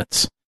 3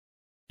 minutes.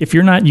 If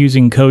you're not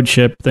using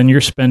CodeShip, then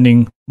you're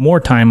spending more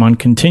time on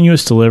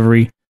continuous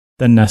delivery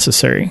than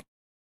necessary.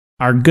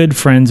 Our good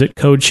friends at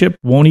CodeShip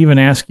won't even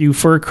ask you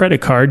for a credit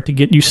card to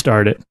get you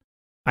started.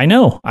 I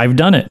know, I've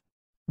done it.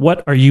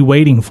 What are you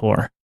waiting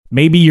for?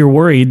 Maybe you're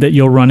worried that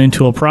you'll run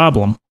into a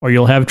problem or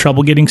you'll have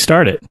trouble getting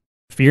started.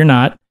 Fear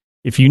not.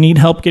 If you need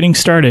help getting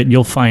started,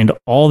 you'll find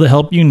all the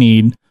help you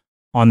need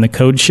on the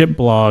CodeShip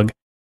blog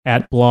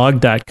at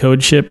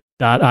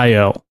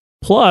blog.codeship.io.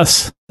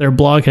 Plus, their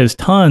blog has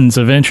tons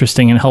of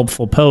interesting and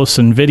helpful posts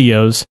and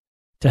videos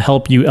to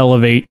help you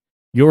elevate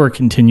your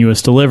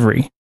continuous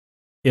delivery.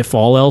 If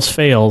all else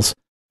fails,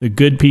 the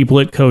good people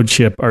at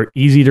CodeShip are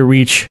easy to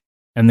reach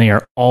and they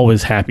are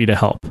always happy to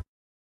help.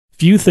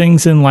 Few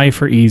things in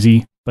life are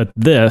easy, but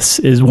this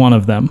is one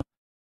of them.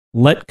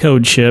 Let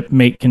CodeShip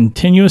make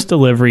continuous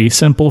delivery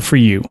simple for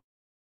you.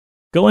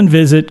 Go and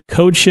visit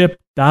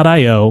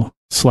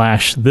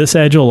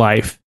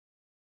codeship.io/thisagilelife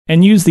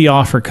and use the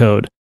offer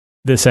code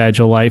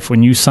thisagilelife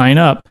when you sign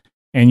up,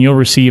 and you'll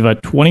receive a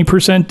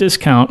 20%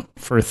 discount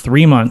for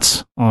 3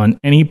 months on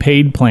any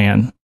paid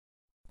plan.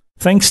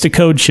 Thanks to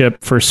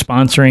CodeShip for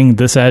sponsoring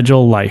This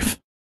Agile Life.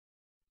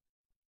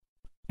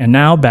 And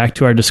now back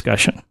to our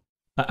discussion.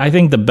 I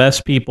think the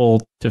best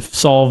people to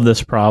solve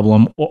this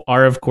problem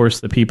are, of course,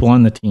 the people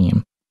on the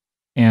team.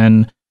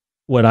 And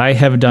what I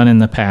have done in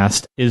the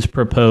past is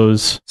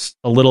propose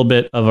a little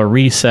bit of a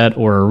reset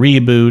or a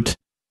reboot,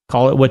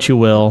 call it what you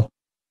will,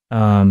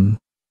 a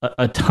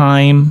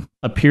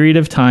period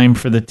of time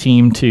for the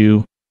team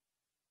to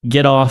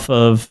get off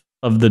of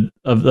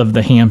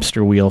the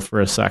hamster wheel for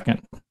a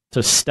second,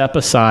 to step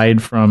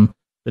aside from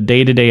the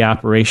day-to-day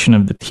operation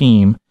of the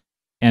team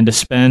and to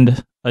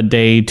spend a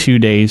day, 2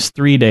 days,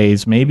 3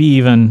 days, maybe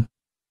even,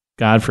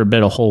 God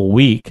forbid, a whole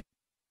week,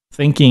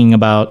 thinking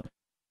about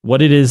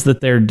what it is that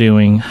they're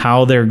doing,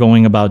 how they're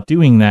going about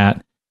doing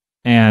that,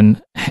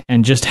 and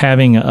just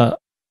having a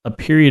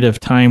period of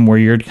time where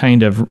you're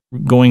kind of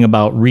going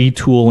about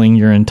retooling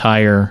your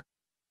entire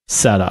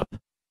setup.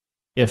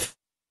 If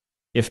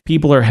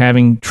people are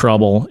having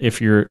trouble, if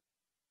you're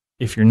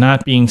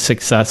not being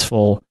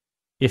successful,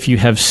 if you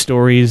have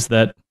stories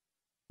that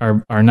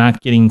are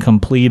not getting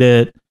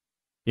completed,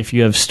 if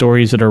you have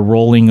stories that are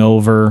rolling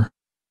over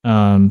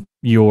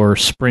your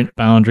sprint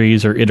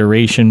boundaries or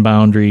iteration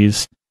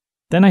boundaries,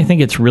 then I think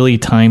it's really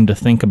time to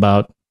think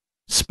about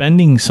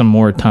spending some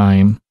more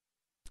time,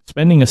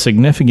 spending a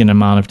significant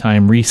amount of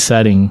time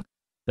resetting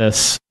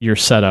your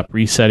setup,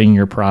 resetting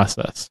your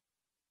process.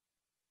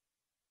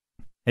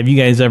 Have you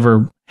guys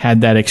ever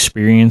had that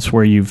experience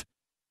where you've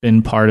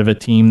been part of a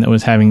team that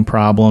was having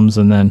problems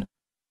and then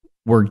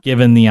were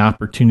given the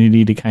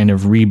opportunity to kind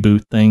of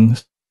reboot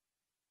things?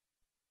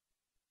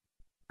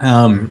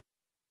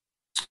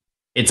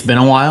 It's been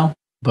a while,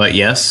 but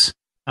yes,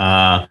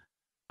 I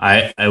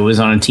was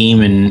on a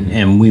team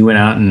and we went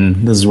out,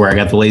 and this is where I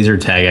got the laser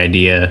tag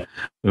idea.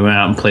 We went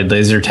out and played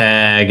laser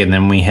tag, and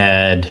then we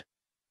had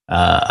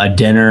a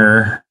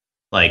dinner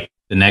like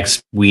the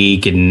next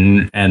week,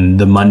 and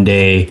the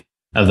Monday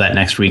of that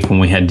next week when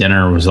we had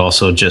dinner was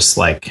also just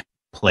like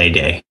play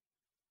day.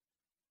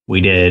 We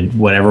did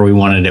whatever we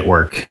wanted at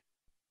work.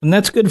 And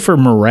that's good for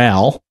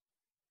morale,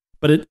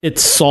 but it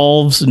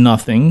solves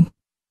nothing.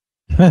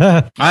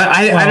 I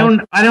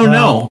don't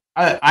know.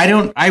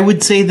 I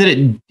would say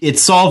that it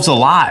solves a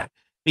lot,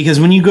 because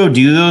when you go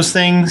do those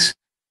things,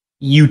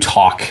 you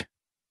talk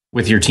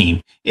with your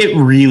team. It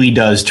really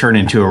does turn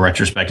into a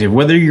retrospective,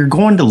 whether you're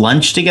going to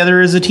lunch together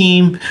as a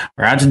team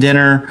or out to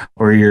dinner,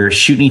 or you're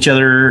shooting each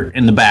other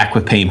in the back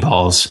with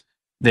paintballs.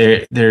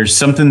 There's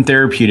something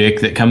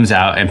therapeutic that comes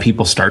out, and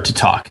people start to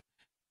talk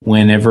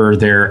whenever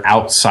they're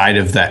outside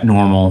of that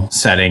normal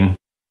setting,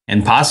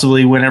 and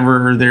possibly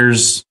whenever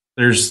there's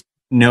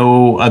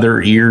no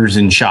other ears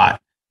in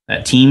shot.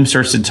 That team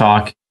starts to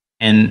talk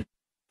and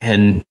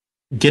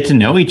get to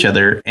know each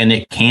other, and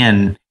it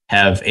can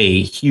have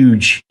a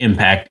huge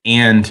impact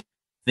and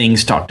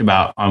things talked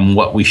about on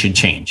what we should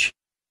change.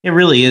 It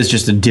really is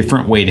just a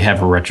different way to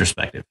have a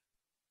retrospective.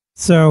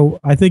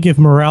 So I think if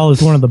morale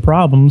is one of the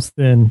problems,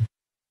 then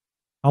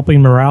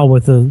helping morale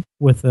with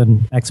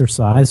an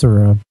exercise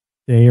or a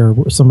day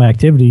or some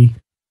activity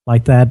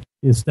like that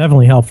is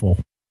definitely helpful.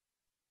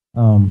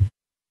 And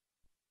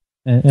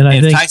I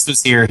if think Tice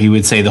was here, he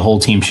would say the whole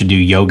team should do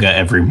yoga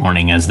every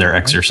morning as their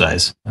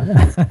exercise.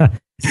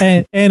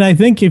 and I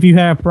think if you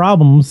have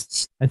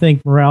problems, I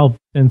think morale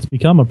tends to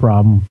become a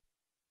problem.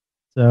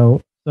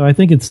 So I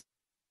think it's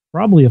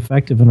probably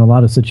effective in a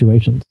lot of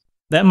situations.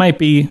 That might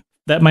be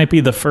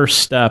the first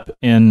step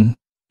in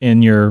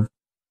your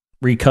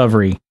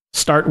recovery.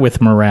 Start with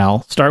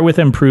morale. Start with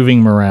improving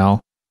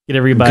morale. Get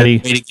everybody,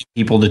 good way to get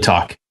people to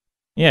talk.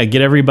 Yeah,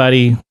 get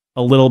everybody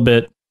a little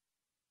bit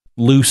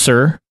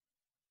looser,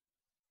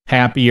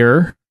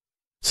 happier,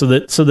 so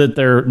that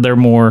they're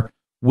more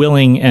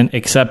willing and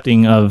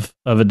accepting of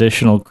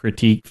additional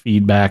critique,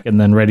 feedback, and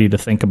then ready to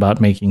think about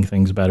making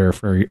things better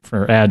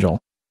for Agile.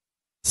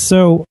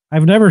 So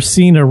I've never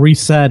seen a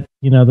reset,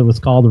 that was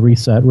called a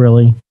reset,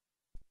 really,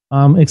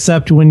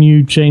 except when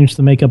you change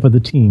the makeup of the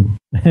team.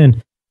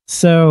 And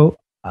so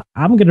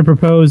I'm going to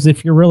propose,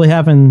 if you're really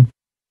having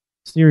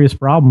serious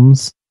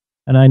problems,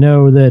 and I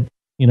know that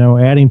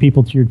adding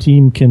people to your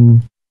team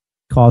can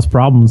cause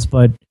problems,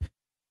 but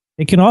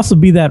it can also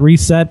be that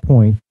reset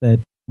point that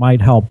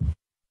might help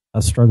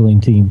a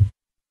struggling team.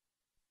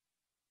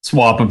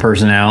 Swap a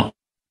person out.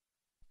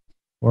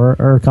 Or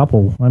a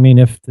couple. I mean,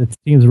 if the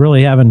team's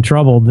really having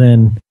trouble,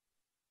 then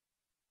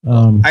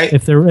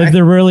if they're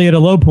really at a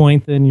low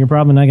point, then you're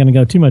probably not going to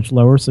go too much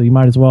lower. So you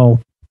might as well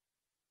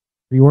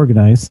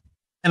reorganize.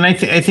 And I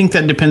think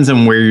that depends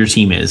on where your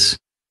team is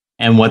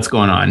and what's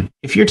going on.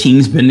 If your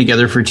team's been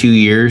together for 2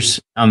 years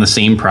on the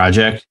same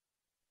project,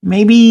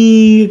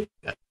 maybe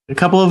a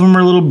couple of them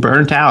are a little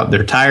burnt out.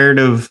 They're tired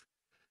of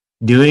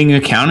doing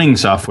accounting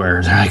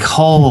software. They're like,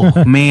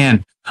 oh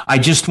man, I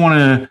just want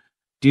to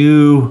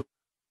do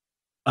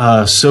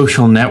a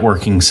social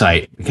networking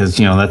site because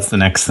that's the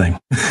next thing.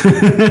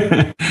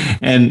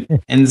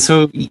 and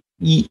so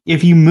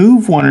if you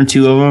move one or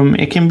two of them,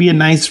 it can be a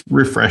nice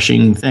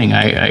refreshing thing.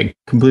 I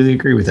completely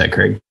agree with that,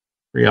 Craig.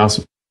 Pretty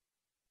awesome.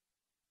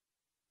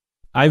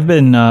 I've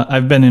been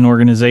in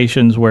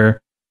organizations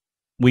where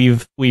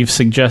we've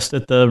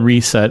suggested the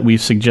reset,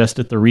 we've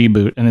suggested the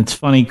reboot, and it's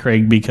funny,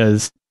 Craig,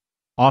 because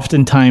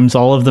oftentimes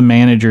all of the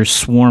managers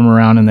swarm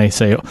around and they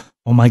say,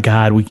 "Oh my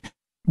God,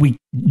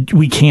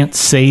 we can't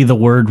say the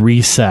word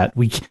reset.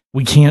 We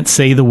can't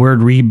say the word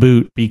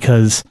reboot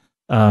because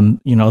then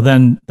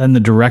the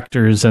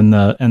directors and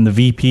the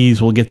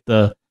VPs will get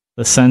the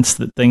sense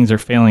that things are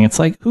failing." It's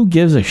like, who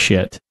gives a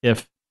shit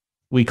if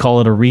we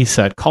call it a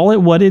reset? Call it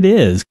what it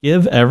is.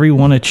 Give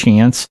everyone a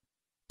chance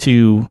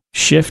to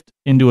shift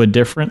into a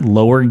different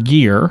lower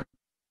gear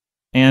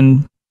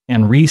and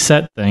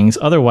reset things.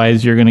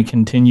 Otherwise, you're going to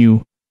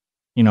continue,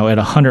 at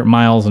 100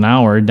 miles an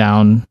hour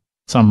down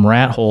some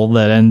rat hole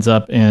that ends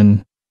up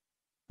in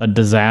a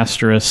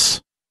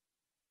disastrous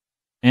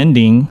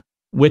ending,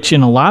 which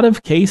in a lot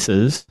of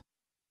cases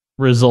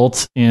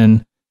results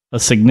in a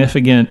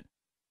significant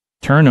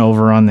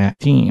turnover on that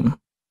team.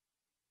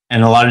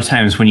 And a lot of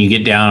times when you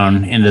get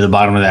down into the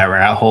bottom of that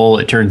rat hole,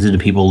 it turns into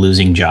people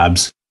losing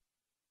jobs.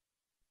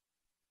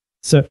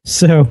 So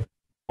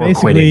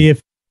basically,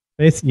 if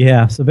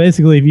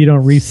you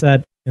don't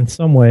reset in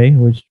some way,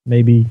 which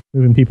may be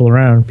moving people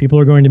around, people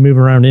are going to move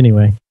around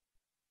anyway.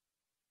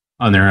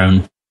 On their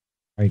own.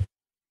 Right.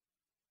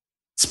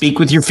 Speak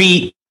with your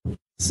feet.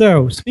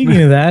 So,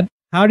 speaking of that,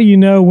 how do you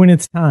know when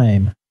it's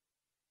time?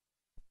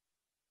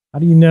 How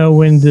do you know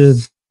when to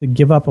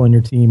give up on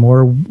your team?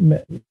 Or,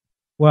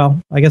 well,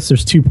 I guess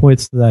there's 2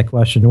 points to that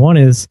question. One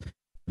is,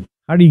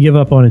 how do you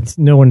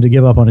know when to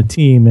give up on a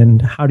team?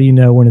 And how do you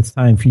know when it's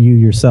time for you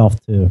yourself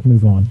to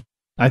move on?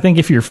 I think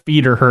if your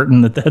feet are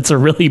hurting, that's a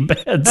really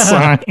bad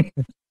sign.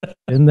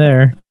 In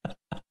there.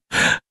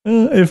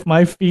 If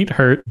my feet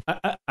hurt,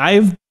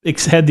 I've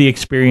had the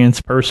experience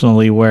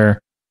personally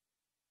where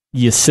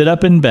you sit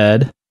up in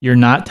bed, you're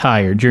not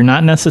tired, you're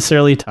not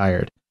necessarily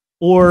tired,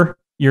 or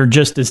you're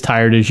just as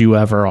tired as you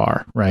ever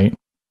are, right?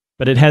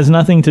 But it has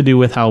nothing to do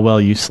with how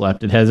well you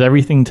slept. It has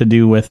everything to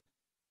do with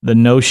the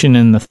notion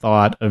and the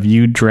thought of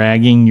you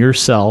dragging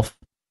yourself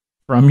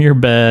from your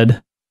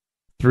bed,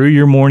 through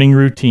your morning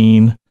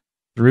routine,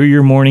 through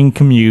your morning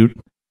commute,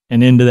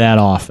 and into that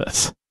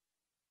office.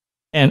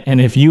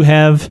 And if you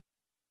have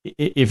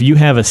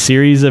a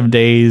series of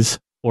days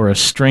or a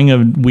string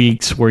of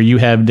weeks where you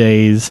have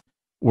days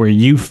where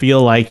you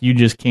feel like you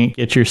just can't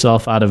get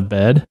yourself out of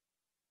bed,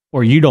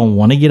 or you don't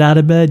want to get out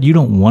of bed, you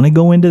don't want to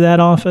go into that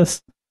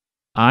office,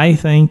 I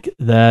think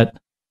that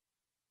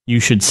you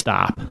should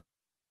stop.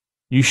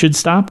 You should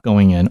stop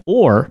going in,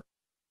 or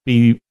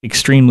be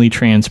extremely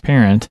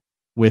transparent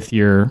with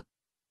your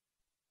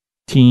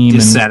team.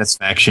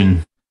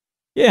 Dissatisfaction.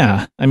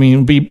 Yeah. I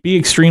mean, be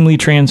extremely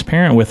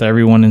transparent with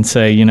everyone and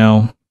say,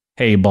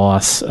 hey,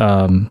 boss,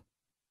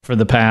 for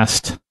the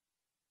past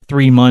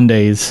 3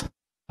 Mondays,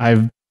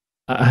 I've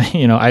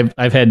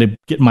had to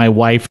get my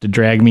wife to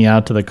drag me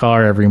out to the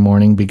car every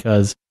morning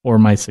or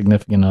my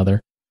significant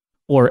other,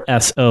 or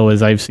SO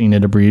as I've seen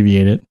it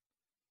abbreviated.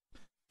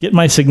 Get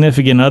my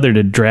significant other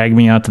to drag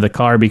me out to the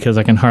car because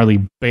I can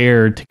hardly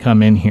bear to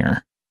come in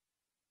here.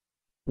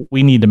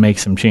 We need to make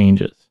some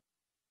changes,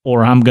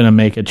 or I'm going to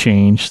make a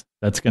change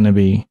that's going to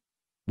be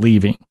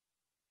leaving.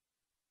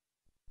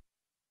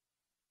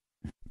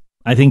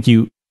 I think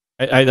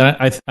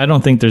I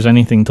don't think there's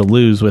anything to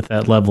lose with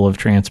that level of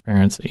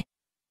transparency.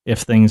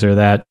 If things are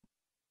that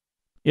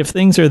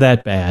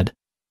bad,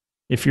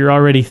 if you're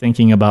already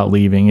thinking about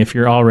leaving, if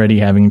you're already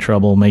having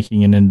trouble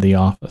making it into the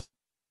office.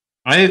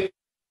 I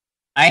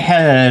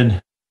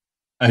had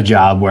a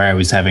job where I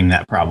was having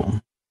that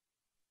problem,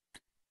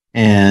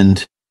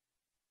 and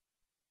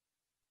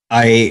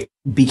I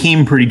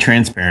became pretty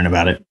transparent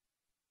about it,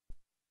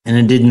 and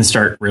it didn't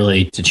start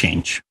really to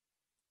change.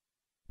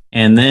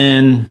 And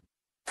then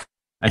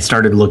I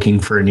started looking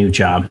for a new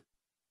job.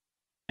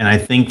 And I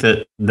think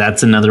that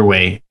that's another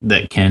way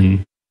that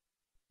can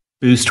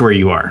boost where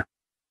you are.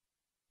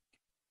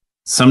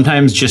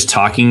 Sometimes just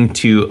talking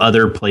to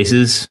other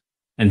places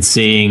and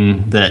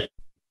seeing that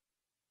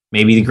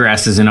maybe the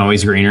grass isn't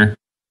always greener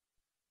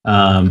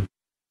can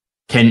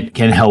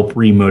help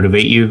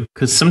remotivate you,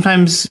 because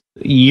sometimes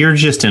you're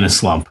just in a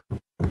slump.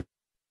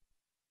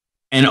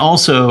 And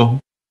also,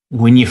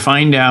 when you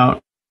find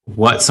out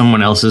what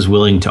someone else is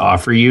willing to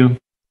offer you,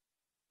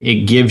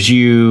 it gives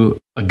you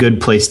a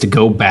good place to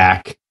go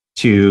back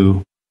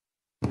to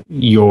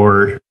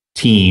your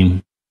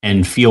team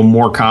and feel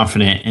more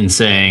confident in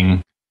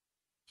saying,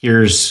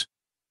 here's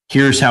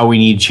how we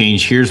need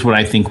change. Here's what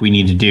I think we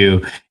need to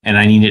do. And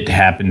I need it to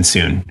happen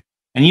soon.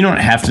 And you don't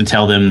have to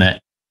tell them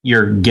that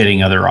you're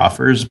getting other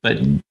offers, but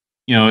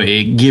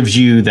it gives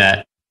you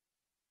the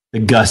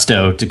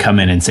gusto to come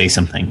in and say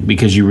something,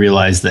 because you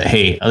realize that,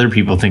 hey, other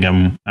people think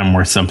I'm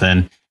worth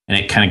something, and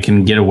it kind of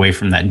can get away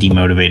from that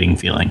demotivating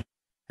feeling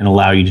and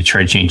allow you to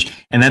try to change.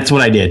 And that's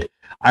what I did.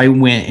 I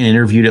went and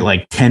interviewed at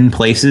like 10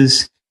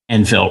 places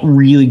and felt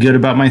really good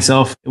about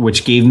myself,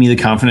 which gave me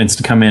the confidence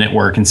to come in at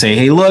work and say,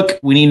 hey, look,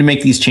 we need to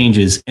make these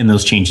changes. And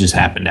those changes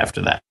happened after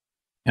that.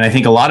 And I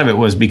think a lot of it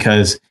was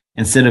because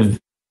instead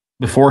of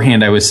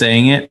beforehand, I was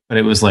saying it, but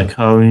it was like,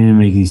 oh, we need to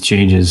make these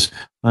changes.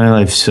 My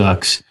life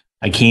sucks.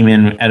 I came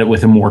in at it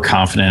with a more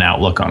confident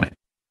outlook on it.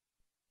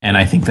 And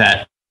I think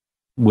that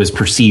was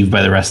perceived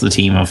by the rest of the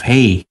team of,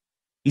 hey,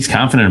 he's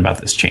confident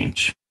about this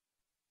change.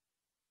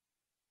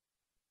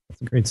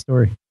 That's a great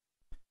story.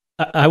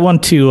 I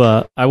want to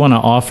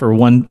offer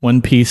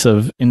one piece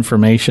of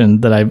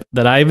information that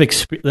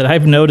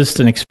I've noticed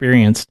and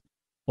experienced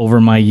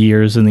over my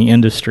years in the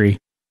industry,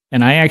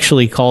 and I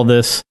actually call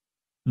this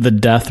the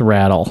death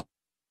rattle.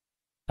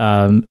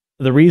 The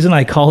reason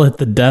I call it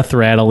the death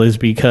rattle is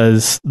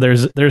because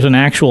there's an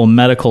actual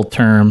medical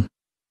term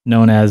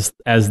known as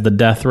the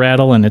death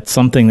rattle, and it's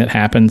something that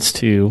happens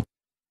to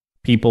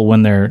people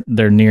when they're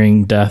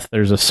nearing death.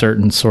 There's a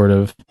certain sort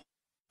of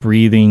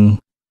breathing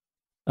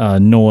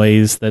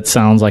noise that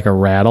sounds like a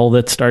rattle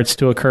that starts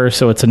to occur.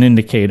 So it's an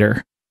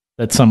indicator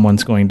that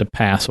someone's going to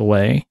pass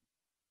away.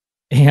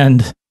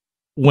 And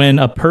when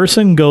a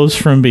person goes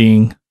from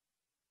being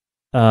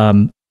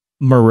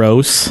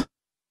morose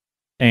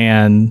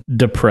and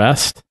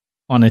depressed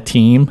on a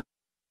team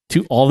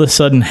to all of a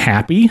sudden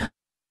happy,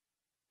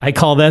 I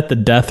call that the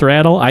death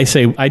rattle. I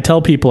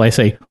tell people,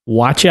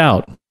 watch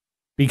out,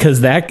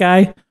 because that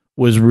guy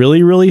was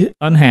really, really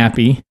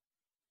unhappy.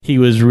 He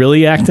was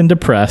really acting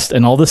depressed,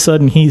 and all of a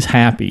sudden he's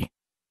happy.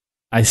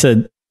 I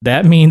said,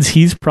 that means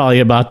he's probably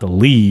about to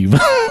leave.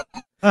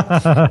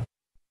 But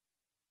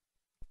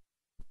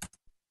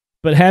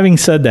having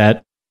said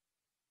that,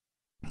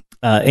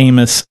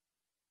 Amos,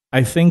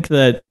 I think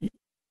that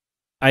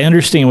I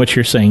understand what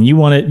you're saying.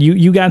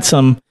 You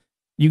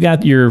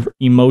got your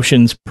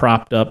emotions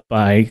propped up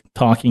by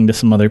talking to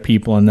some other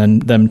people and then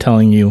them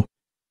telling you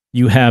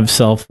have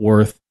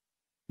self-worth,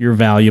 you're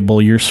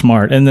valuable, you're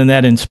smart. And then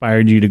that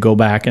inspired you to go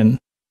back and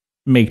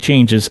make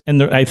changes.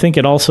 And I think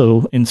it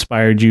also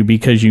inspired you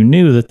because you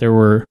knew that there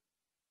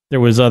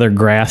was other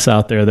grass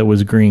out there that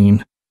was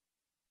green.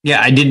 Yeah,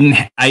 I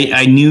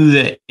knew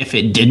that if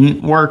it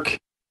didn't work,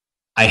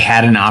 I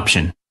had an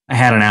option. I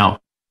had an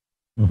out,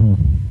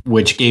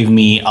 which gave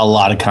me a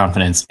lot of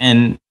confidence.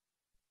 And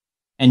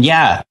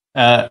yeah,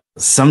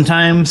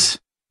 sometimes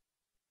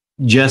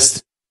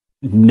just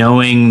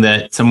knowing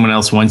that someone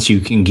else wants you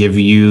can give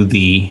you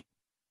the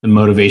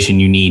motivation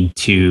you need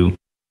to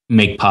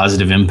make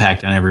positive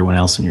impact on everyone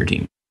else in your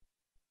team?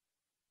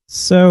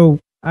 So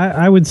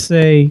I would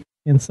say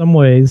in some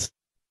ways,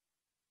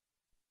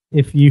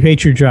 if you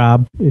hate your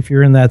job, if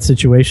you're in that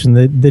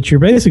situation, that you're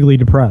basically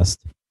depressed.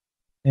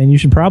 And you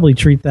should probably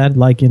treat that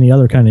like any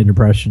other kind of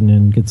depression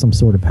and get some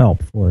sort of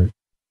help for it.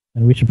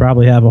 And we should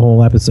probably have a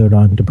whole episode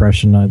on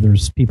depression.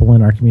 There's people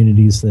in our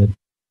communities that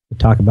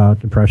talk about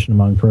depression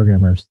among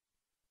programmers.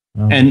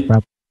 And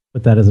probably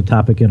put that as a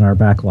topic in our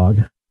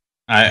backlog.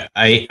 I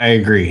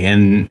agree.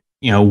 And,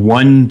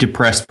 one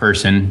depressed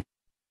person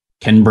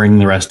can bring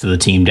the rest of the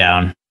team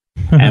down.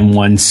 And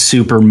one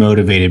super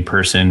motivated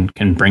person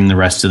can bring the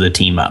rest of the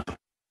team up.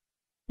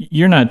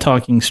 You're not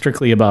talking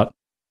strictly about,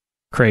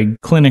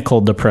 Craig, clinical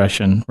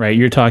depression, right?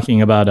 You're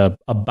talking about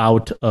a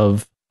bout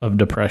of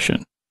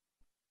depression.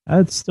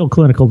 It's still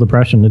clinical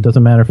depression. It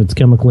doesn't matter if it's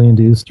chemically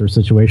induced or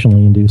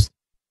situationally induced.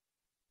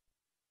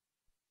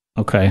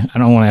 Okay, I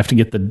don't want to have to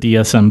get the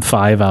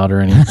DSM-5 out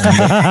or anything.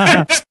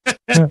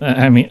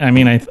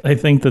 I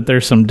think that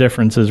there's some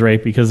differences,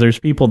 right? Because there's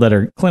people that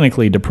are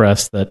clinically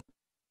depressed that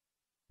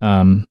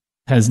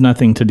has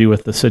nothing to do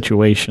with the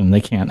situation.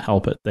 They can't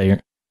help it. They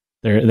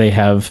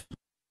have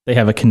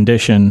a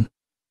condition.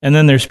 And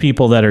then there's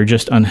people that are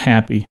just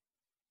unhappy.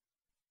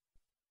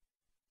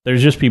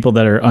 There's just people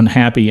that are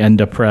unhappy and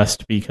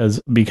depressed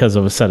because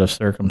of a set of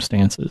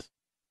circumstances.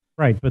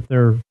 Right, but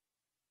they're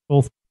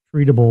both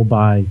treatable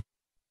by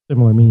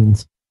similar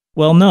means.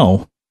 Well,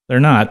 no,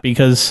 they're not,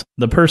 because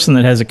the person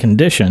that has a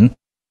condition,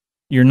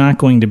 you're not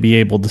going to be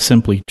able to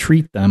simply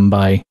treat them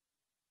by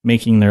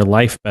making their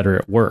life better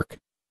at work.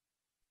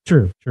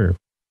 True.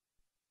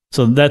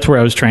 So that's where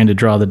I was trying to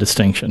draw the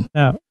distinction.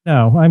 No.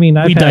 I mean,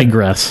 we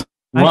digress.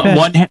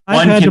 I've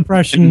had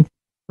depression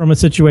from a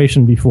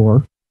situation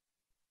before,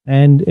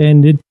 and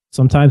it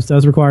sometimes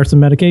does require some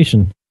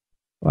medication.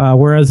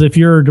 Whereas if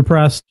you're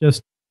depressed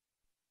just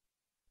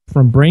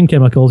from brain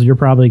chemicals, you're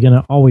probably going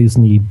to always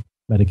need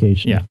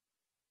medication. Yeah,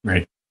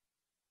 right.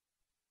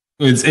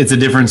 It's a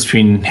difference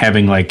between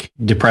having like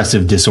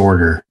depressive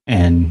disorder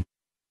and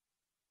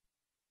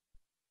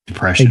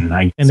depression.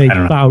 A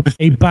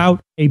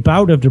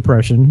bout of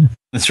depression.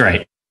 That's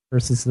right.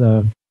 Versus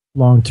the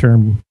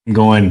long-term. I'm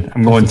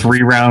going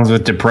 3 rounds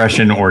with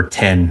depression or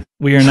 10.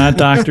 We are not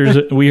doctors.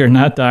 We are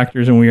not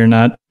doctors, and we are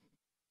not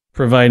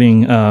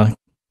providing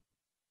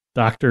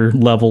doctor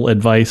level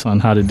advice on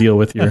how to deal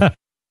with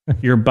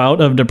your bout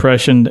of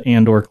depression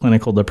and or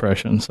clinical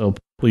depression. So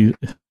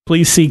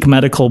please seek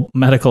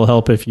medical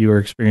help if you are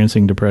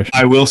experiencing depression.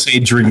 I will say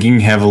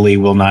drinking heavily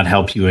will not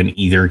help you in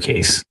either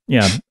case.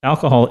 Yeah,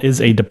 alcohol is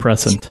a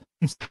depressant.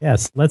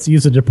 Yes, let's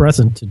use a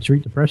depressant to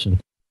treat depression.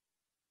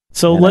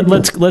 So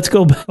let's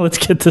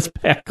get this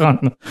back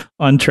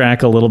on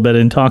track a little bit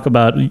and talk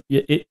about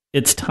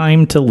it's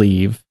time to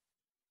leave.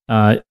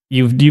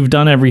 You've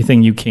done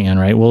everything you can,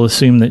 right? We'll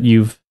assume that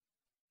you've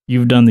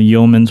done the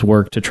yeoman's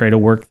work to try to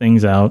work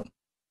things out,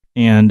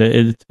 and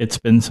it's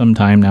been some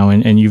time now,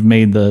 and you've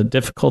made the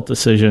difficult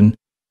decision,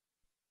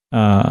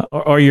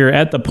 or you're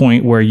at the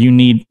point where you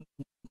need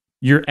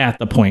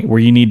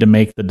to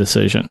make the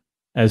decision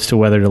as to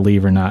whether to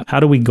leave or not. How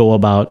do we go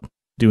about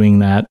doing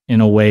that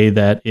in a way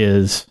that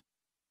is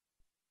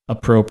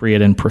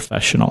appropriate and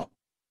professional?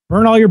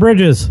 Burn all your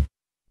bridges.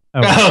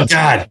 Oh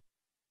God!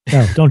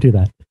 No, don't do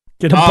that.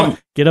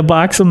 Get a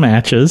box of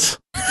matches.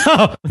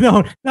 Oh,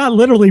 no, not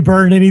literally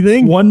burn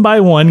anything. One by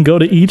one, go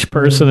to each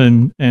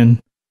person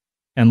and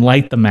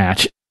light the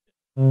match.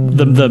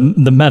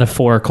 The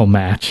metaphorical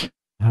match.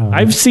 Oh.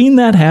 I've seen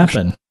that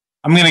happen.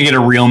 I'm gonna get a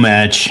real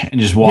match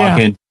and just walk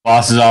in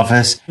boss's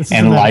office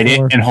and light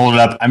it and hold it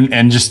up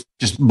and just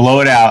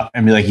blow it out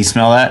and be like, "You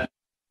smell that?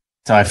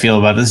 That's how I feel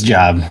about this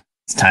job.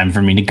 It's time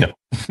for me to go."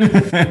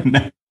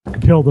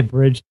 Build a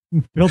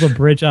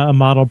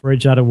model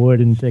bridge out of wood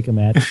and take a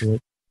match to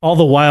it. All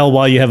the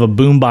while you have a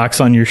boombox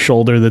on your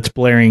shoulder that's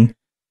blaring,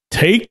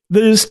 "Take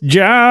this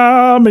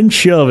job and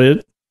shove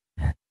it."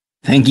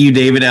 Thank you,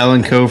 David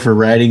Allen Coe, for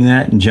writing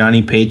that, and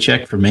Johnny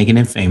Paycheck for making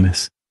it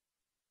famous.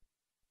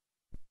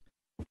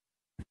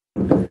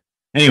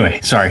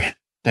 Anyway, sorry.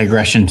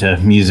 Digression to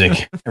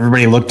music.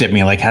 Everybody looked at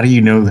me like, "How do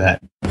you know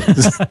that?"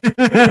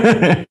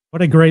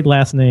 What a great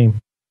last name.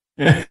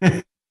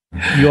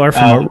 You are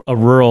from a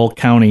rural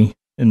county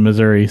in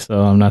Missouri,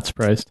 so I'm not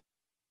surprised.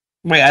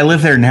 Wait, I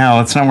live there now.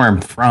 That's not where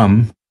I'm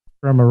from.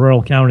 From a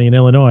rural county in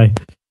Illinois.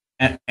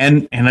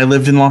 And I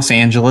lived in Los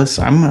Angeles.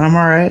 I'm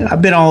all right.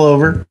 I've been all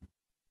over.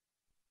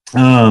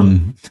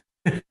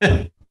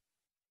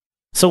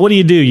 So what do?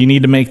 You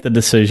need to make the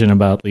decision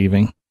about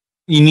leaving.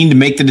 You need to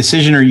make the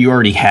decision, or you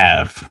already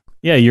have.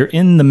 Yeah, you're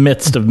in the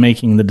midst of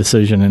making the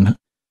decision, and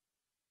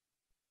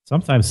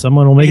sometimes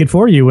someone will make it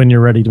for you when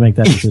you're ready to make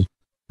that decision.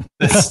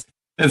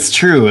 That's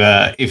true.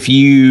 If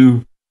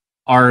you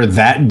are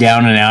that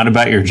down and out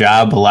about your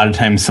job, a lot of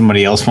times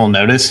somebody else will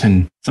notice,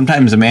 and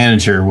sometimes a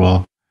manager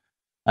will,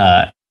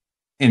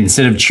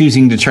 instead of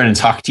choosing to try to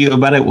talk to you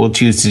about it, will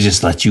choose to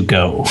just let you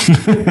go.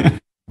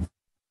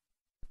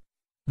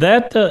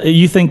 That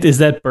you think is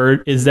that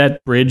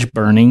bridge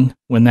burning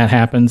when that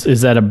happens?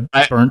 Is that a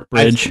burnt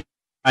bridge?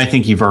 I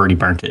think you've already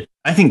burnt it.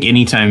 I think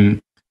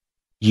anytime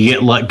you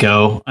get let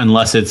go,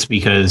 unless it's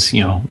because,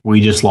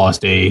 we just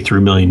lost a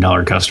 $3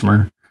 million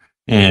customer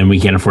and we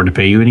can't afford to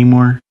pay you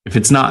anymore. If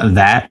it's not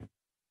that,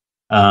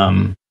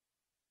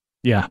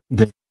 yeah,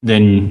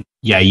 then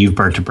you've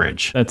burnt a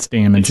bridge. That's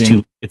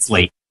damaging. It's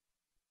late.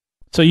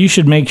 So you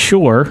should make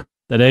sure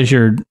that as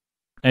you're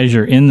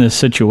in this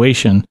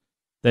situation,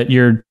 that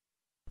you're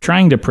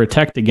trying to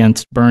protect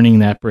against burning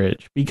that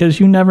bridge, because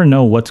you never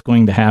know what's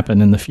going to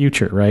happen in the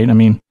future, right? I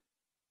mean,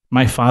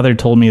 my father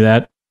told me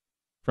that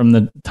from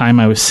the time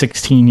I was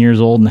 16 years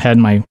old and had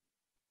my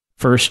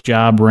first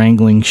job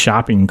wrangling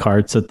shopping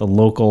carts at the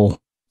local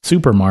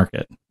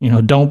supermarket.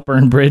 Don't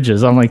burn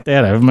bridges. I'm like,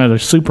 Dad, I'm at a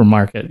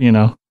supermarket,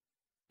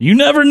 You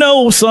never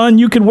know, son.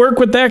 You could work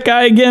with that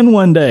guy again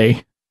one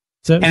day.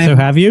 So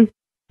have you?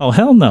 Oh,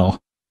 hell no.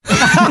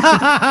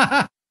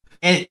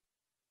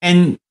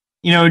 and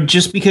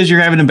just because you're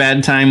having a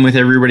bad time with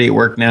everybody at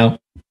work now,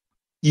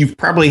 you've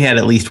probably had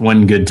at least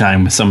one good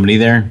time with somebody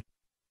there.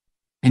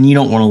 And you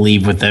don't want to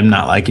leave with them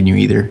not liking you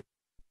either.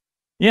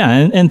 Yeah,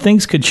 and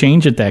things could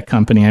change at that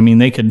company. I mean,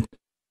 they could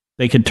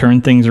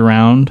turn things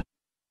around,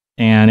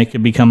 and it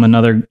could become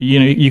another,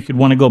 you could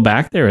want to go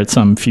back there at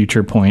some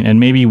future point,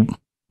 and maybe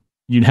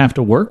you'd have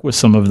to work with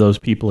some of those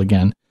people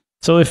again.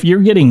 So if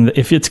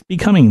it's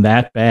becoming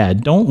that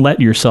bad, don't let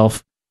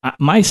yourself,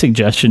 my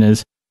suggestion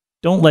is,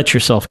 don't let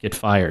yourself get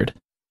fired.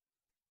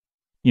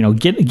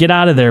 Get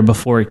out of there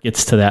before it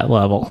gets to that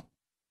level.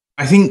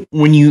 I think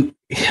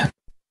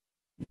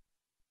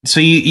so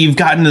you've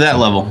gotten to that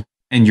level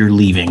and you're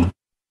leaving.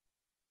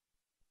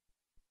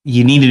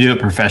 You need to do it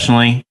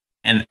professionally.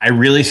 And I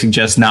really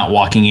suggest not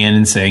walking in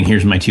and saying,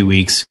 here's my 2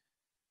 weeks.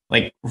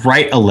 Like,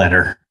 write a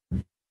letter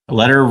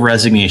of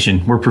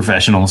resignation. We're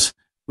professionals.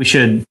 We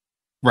should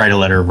write a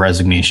letter of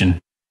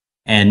resignation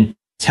and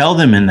tell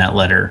them in that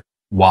letter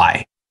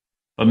why.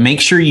 But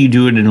make sure you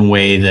do it in a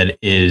way that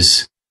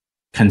is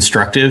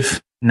constructive,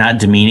 not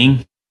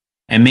demeaning.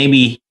 And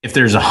maybe if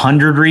there's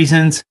 100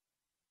 reasons,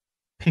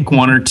 pick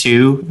one or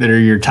two that are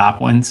your top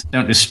ones.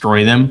 Don't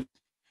destroy them.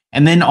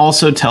 And then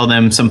also tell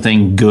them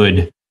something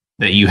good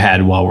that you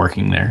had while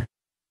working there.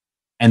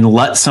 And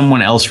let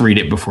someone else read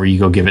it before you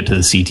go give it to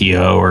the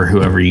CTO or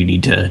whoever you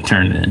need to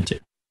turn it into.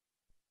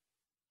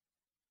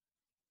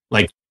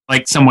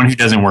 Like someone who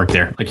doesn't work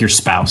there, like your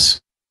spouse.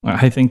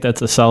 I think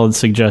that's a solid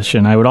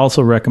suggestion. I would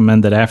also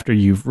recommend that after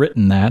you've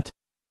written that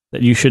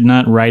you should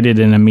not write it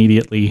and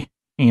immediately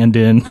hand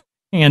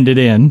it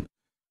in.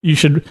 You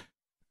should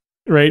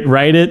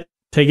write it,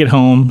 take it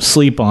home,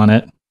 sleep on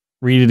it,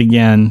 read it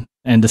again,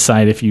 and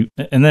decide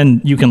and then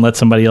you can let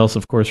somebody else,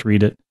 of course,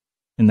 read it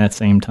in that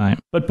same time.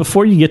 But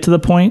before you get to the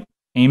point,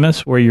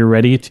 Amos, where you're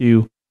ready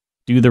to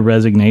do the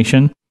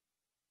resignation,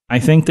 I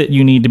think that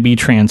you need to be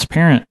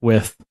transparent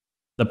with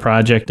the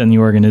project and the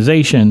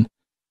organization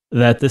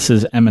that this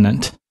is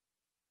imminent.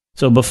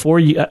 So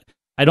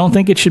I don't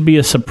think it should be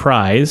a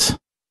surprise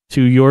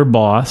to your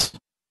boss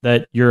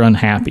that you're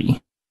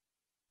unhappy.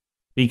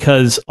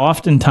 Because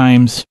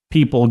oftentimes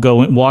people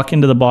go and walk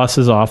into the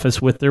boss's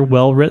office with their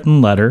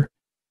well-written letter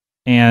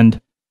and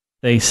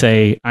they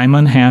say, I'm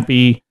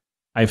unhappy.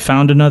 I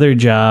found another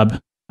job.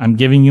 I'm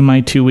giving you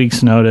my 2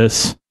 weeks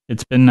notice.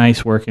 It's been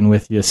nice working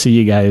with you. See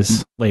you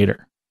guys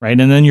later. Right.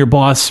 And then your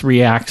boss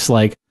reacts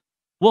like,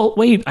 well,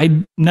 wait, I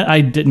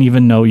didn't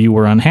even know you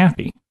were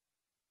unhappy.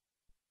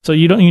 So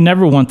you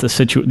never want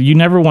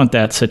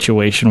that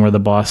situation where the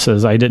boss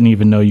says, I didn't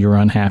even know you were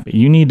unhappy.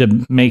 You need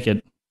to make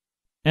it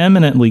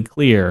eminently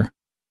clear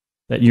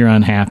that you're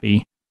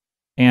unhappy.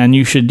 And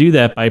you should do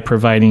that by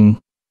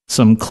providing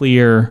some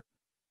clear,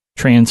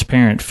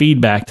 transparent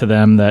feedback to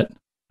them that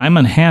I'm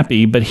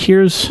unhappy, but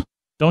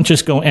don't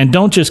just go in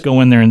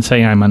there and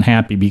say I'm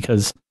unhappy,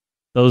 because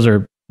those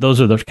are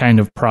the kind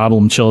of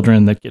problem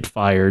children that get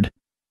fired.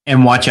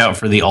 And watch out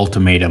for the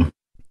ultimatum.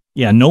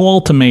 Yeah, no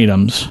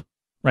ultimatums,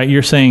 right?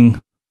 You're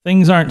saying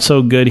things aren't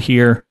so good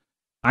here.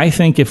 I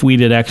think if we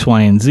did X,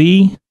 Y, and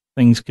Z,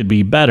 things could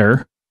be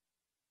better.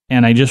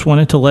 And I just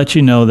wanted to let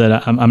you know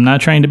that I'm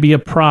not trying to be a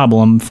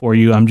problem for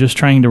you. I'm just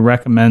trying to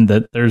recommend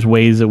that there's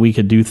ways that we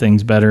could do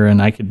things better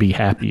and I could be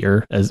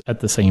happier at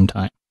the same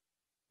time.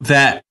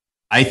 That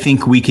I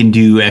think we can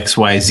do X,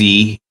 Y,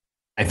 Z,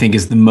 I think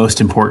is the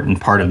most important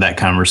part of that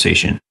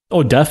conversation.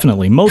 Oh,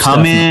 definitely.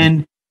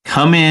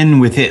 Come in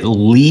with at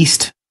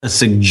least a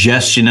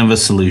suggestion of a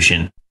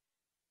solution,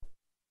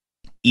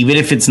 even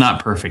if it's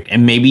not perfect.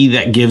 And maybe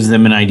that gives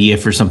them an idea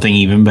for something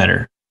even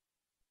better.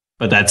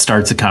 But that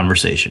starts a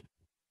conversation.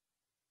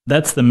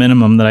 That's the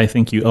minimum that I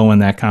think you owe in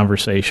that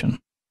conversation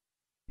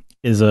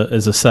is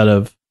a set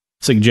of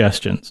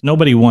suggestions.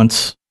 Nobody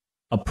wants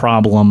a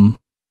problem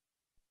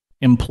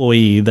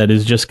employee that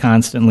is just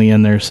constantly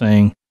in there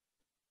saying,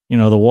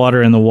 the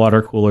water in the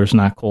water cooler is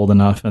not cold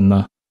enough, and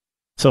the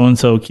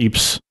so-and-so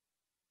keeps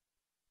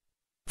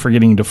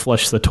forgetting to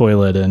flush the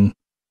toilet, and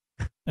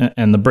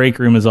the break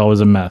room is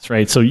always a mess,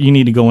 right? So you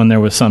need to go in there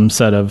with some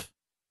set of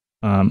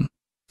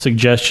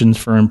suggestions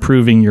for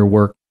improving your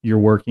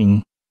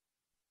working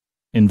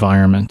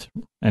environment,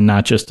 and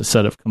not just a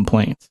set of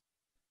complaints.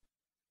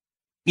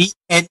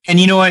 And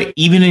you know what?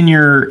 Even in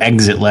your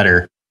exit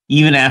letter,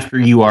 even after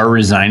you are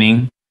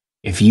resigning,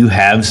 if you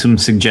have some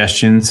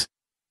suggestions,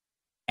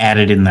 add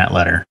it in that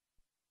letter.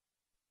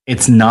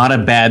 It's not a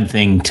bad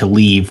thing to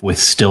leave with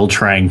still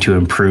trying to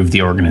improve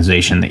the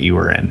organization that you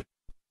were in.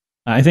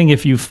 I think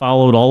if you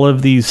followed all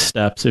of these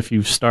steps, if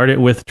you've started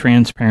with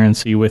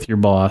transparency with your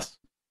boss,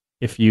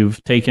 if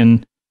you've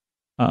taken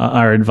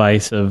our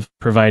advice of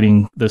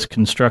providing this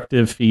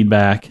constructive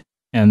feedback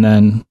and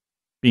then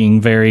being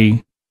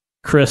very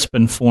crisp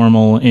and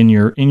formal in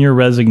your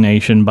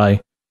resignation by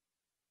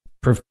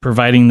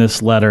providing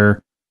this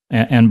letter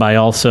and by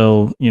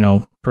also,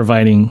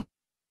 providing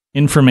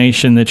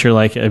information that you're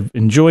like, I've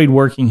enjoyed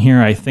working here.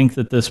 I think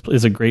that this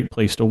is a great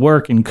place to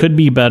work and could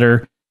be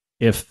better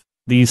if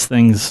these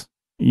things,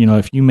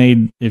 if you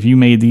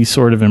made these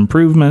sort of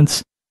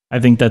improvements.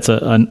 I think that's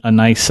a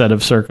nice set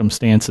of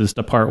circumstances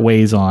to part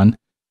ways on.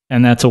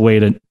 And that's a way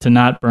to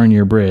not burn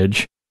your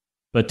bridge,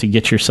 but to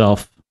get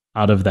yourself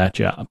out of that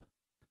job.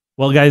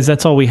 Well, guys,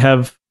 that's all we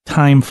have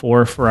time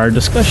for our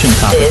discussion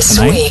topic this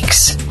tonight. This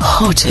week's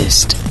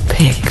hottest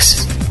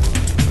picks.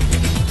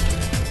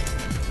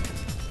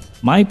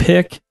 My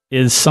pick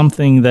is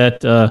something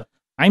that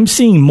I'm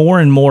seeing more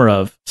and more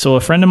of. So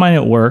a friend of mine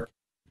at work,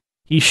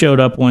 he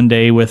showed up one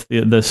day with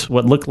this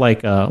what looked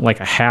like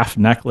a half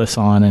necklace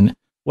on, and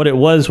what it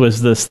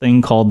was this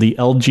thing called the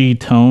LG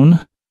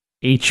Tone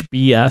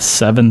HBS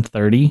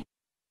 730,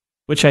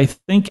 which I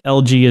think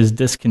LG is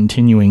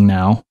discontinuing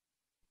now.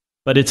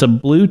 But it's a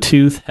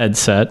Bluetooth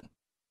headset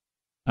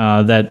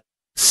that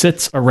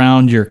sits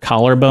around your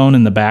collarbone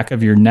in the back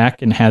of your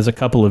neck and has a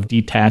couple of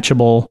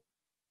detachable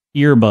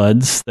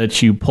earbuds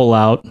that you pull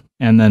out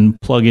and then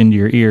plug into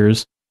your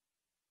ears.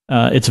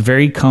 It's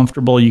very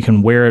comfortable. You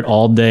can wear it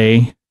all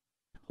day.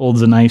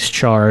 Holds a nice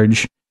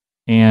charge.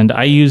 And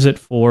I use it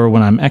for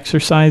when I'm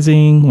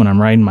exercising, when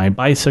I'm riding my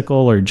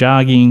bicycle or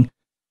jogging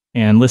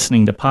and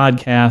listening to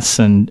podcasts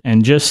and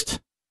just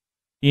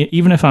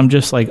even if I'm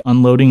just like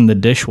unloading the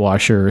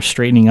dishwasher or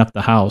straightening up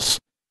the house,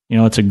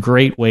 it's a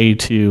great way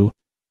to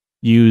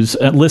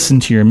listen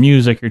to your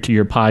music or to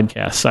your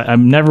podcasts. I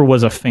never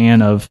was a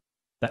fan of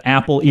the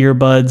Apple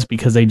earbuds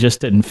because they just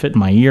didn't fit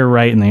my ear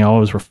right and they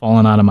always were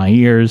falling out of my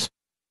ears.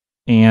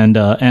 And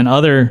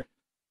other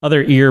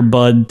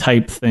earbud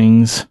type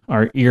things,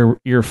 our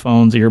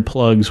earphones,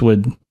 earplugs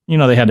would,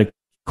 they had a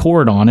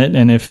cord on it.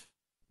 And if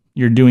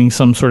you're doing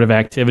some sort of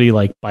activity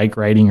like bike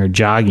riding or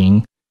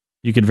jogging,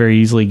 you could very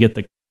easily get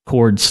the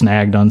cord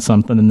snagged on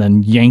something and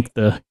then yank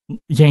the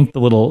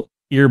little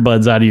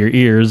earbuds out of your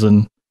ears,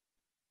 and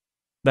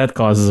that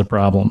causes a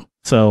problem.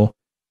 So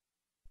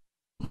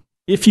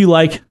if you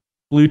like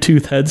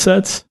Bluetooth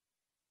headsets,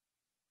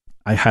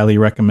 I highly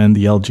recommend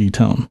the LG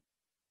Tone.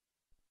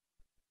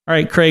 All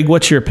right, Craig,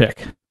 what's your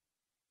pick?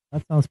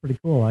 That sounds pretty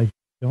cool. I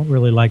don't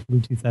really like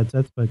Bluetooth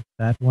headsets, but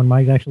that one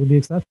might actually be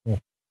acceptable.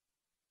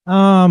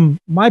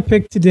 My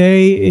pick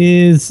today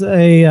is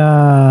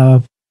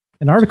an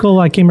article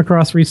I came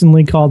across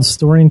recently called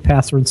 "Storing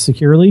Passwords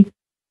Securely."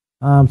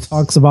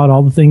 Talks about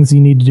all the things you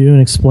need to do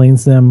and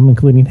explains them,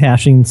 including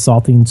hashing,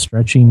 salting,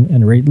 stretching,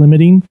 and rate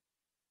limiting.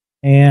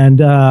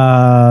 And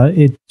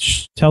it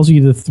tells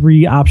you the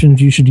three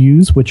options you should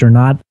use, which are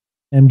not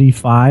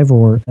MD5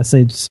 or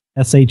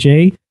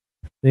SHA.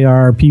 They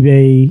are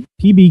PBKDF2,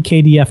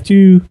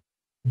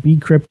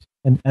 bcrypt,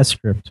 and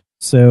scrypt.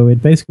 So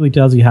it basically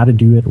tells you how to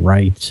do it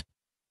right.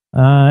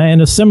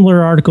 And a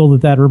similar article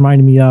that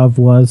reminded me of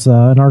was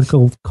an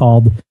article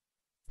called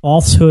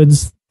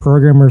 "Falsehoods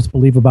Programmers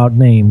Believe About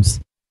Names."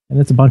 And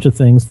it's a bunch of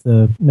things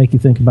to make you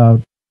think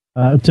about,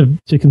 to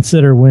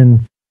consider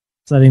when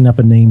setting up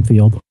a name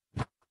field.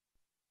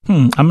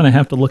 I'm going to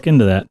have to look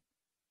into that.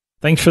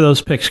 Thanks for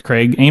those picks,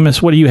 Craig.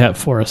 Amos, what do you have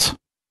for us?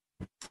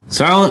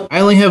 So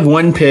I only have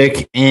one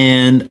pick,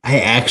 and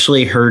I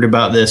actually heard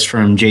about this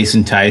from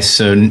Jason Tice,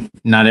 so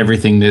not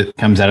everything that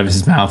comes out of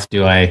his mouth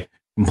do I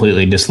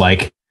completely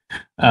dislike.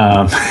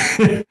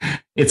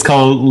 It's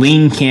called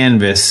Lean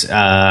Canvas,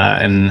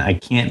 and I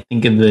can't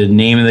think of the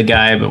name of the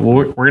guy, but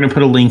we're going to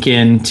put a link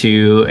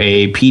into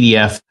a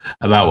PDF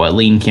about what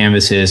Lean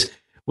Canvas is,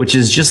 which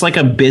is just like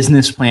a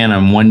business plan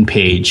on one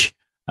page,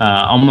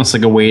 almost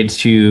like a way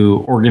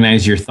to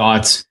organize your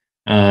thoughts.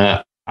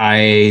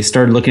 I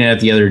started looking at it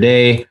the other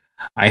day.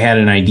 I had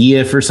an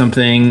idea for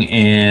something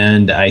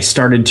and I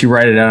started to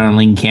write it out on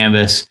Lean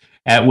Canvas,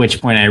 at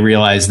which point I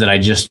realized that I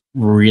just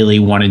really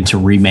wanted to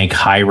remake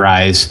High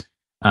Rise.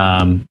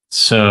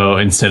 So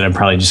instead, I'm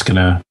probably just going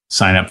to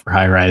sign up for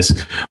High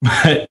Rise.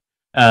 But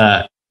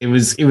it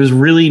was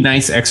really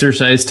nice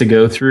exercise to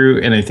go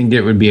through. And I think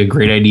it would be a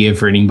great idea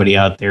for anybody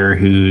out there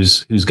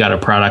who's got a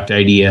product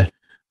idea,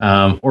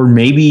 or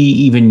maybe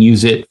even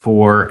use it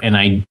for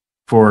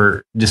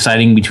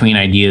deciding between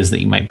ideas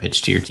that you might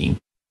pitch to your team.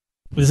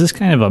 Is this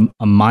kind of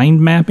a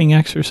mind mapping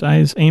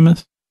exercise,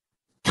 Amos?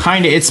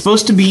 Kind of. It's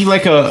supposed to be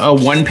like a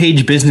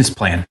one-page business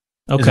plan.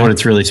 Okay. Is what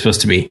it's really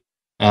supposed to be.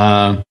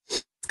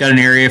 It's got an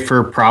area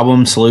for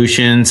problem,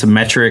 solution, some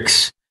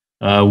metrics.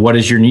 What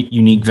is your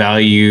unique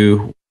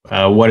value?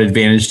 What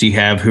advantage do you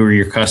have? Who are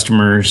your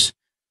customers?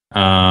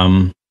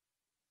 How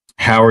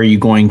how are you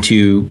going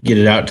to get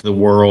it out to the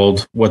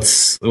world?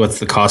 What's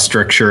the cost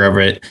structure of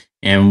it,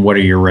 and what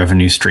are your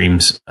revenue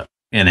streams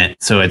in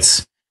it? So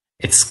it's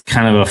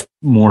kind of a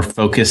more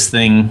focused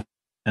thing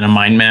than a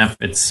mind map.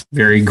 It's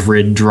very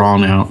grid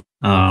drawn out.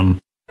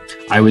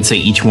 I would say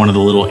each one of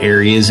the little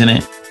areas in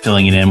it,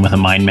 filling it in with a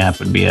mind map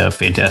would be a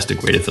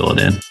fantastic way to fill it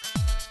in.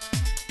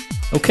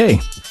 Okay.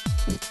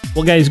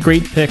 Well, guys,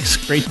 great picks,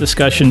 great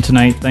discussion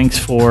tonight. Thanks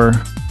for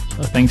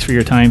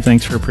your time.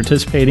 Thanks for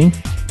participating.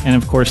 And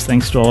of course,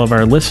 thanks to all of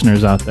our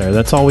listeners out there.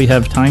 That's all we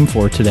have time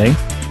for today.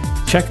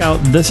 Check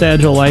out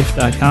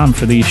thisagilelife.com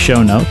for these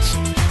show notes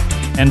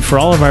and for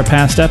all of our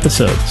past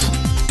episodes.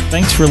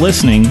 Thanks for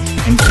listening,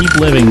 and keep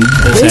living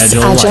this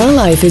Agile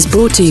Life is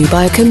brought to you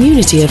by a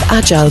community of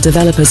Agile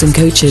developers and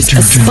coaches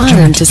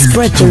aspiring to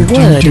spread the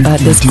word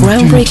about this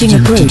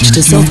groundbreaking approach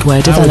to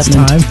software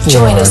development.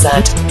 Join us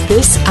at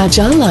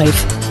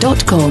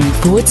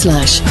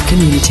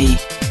thisagilelife.com/community.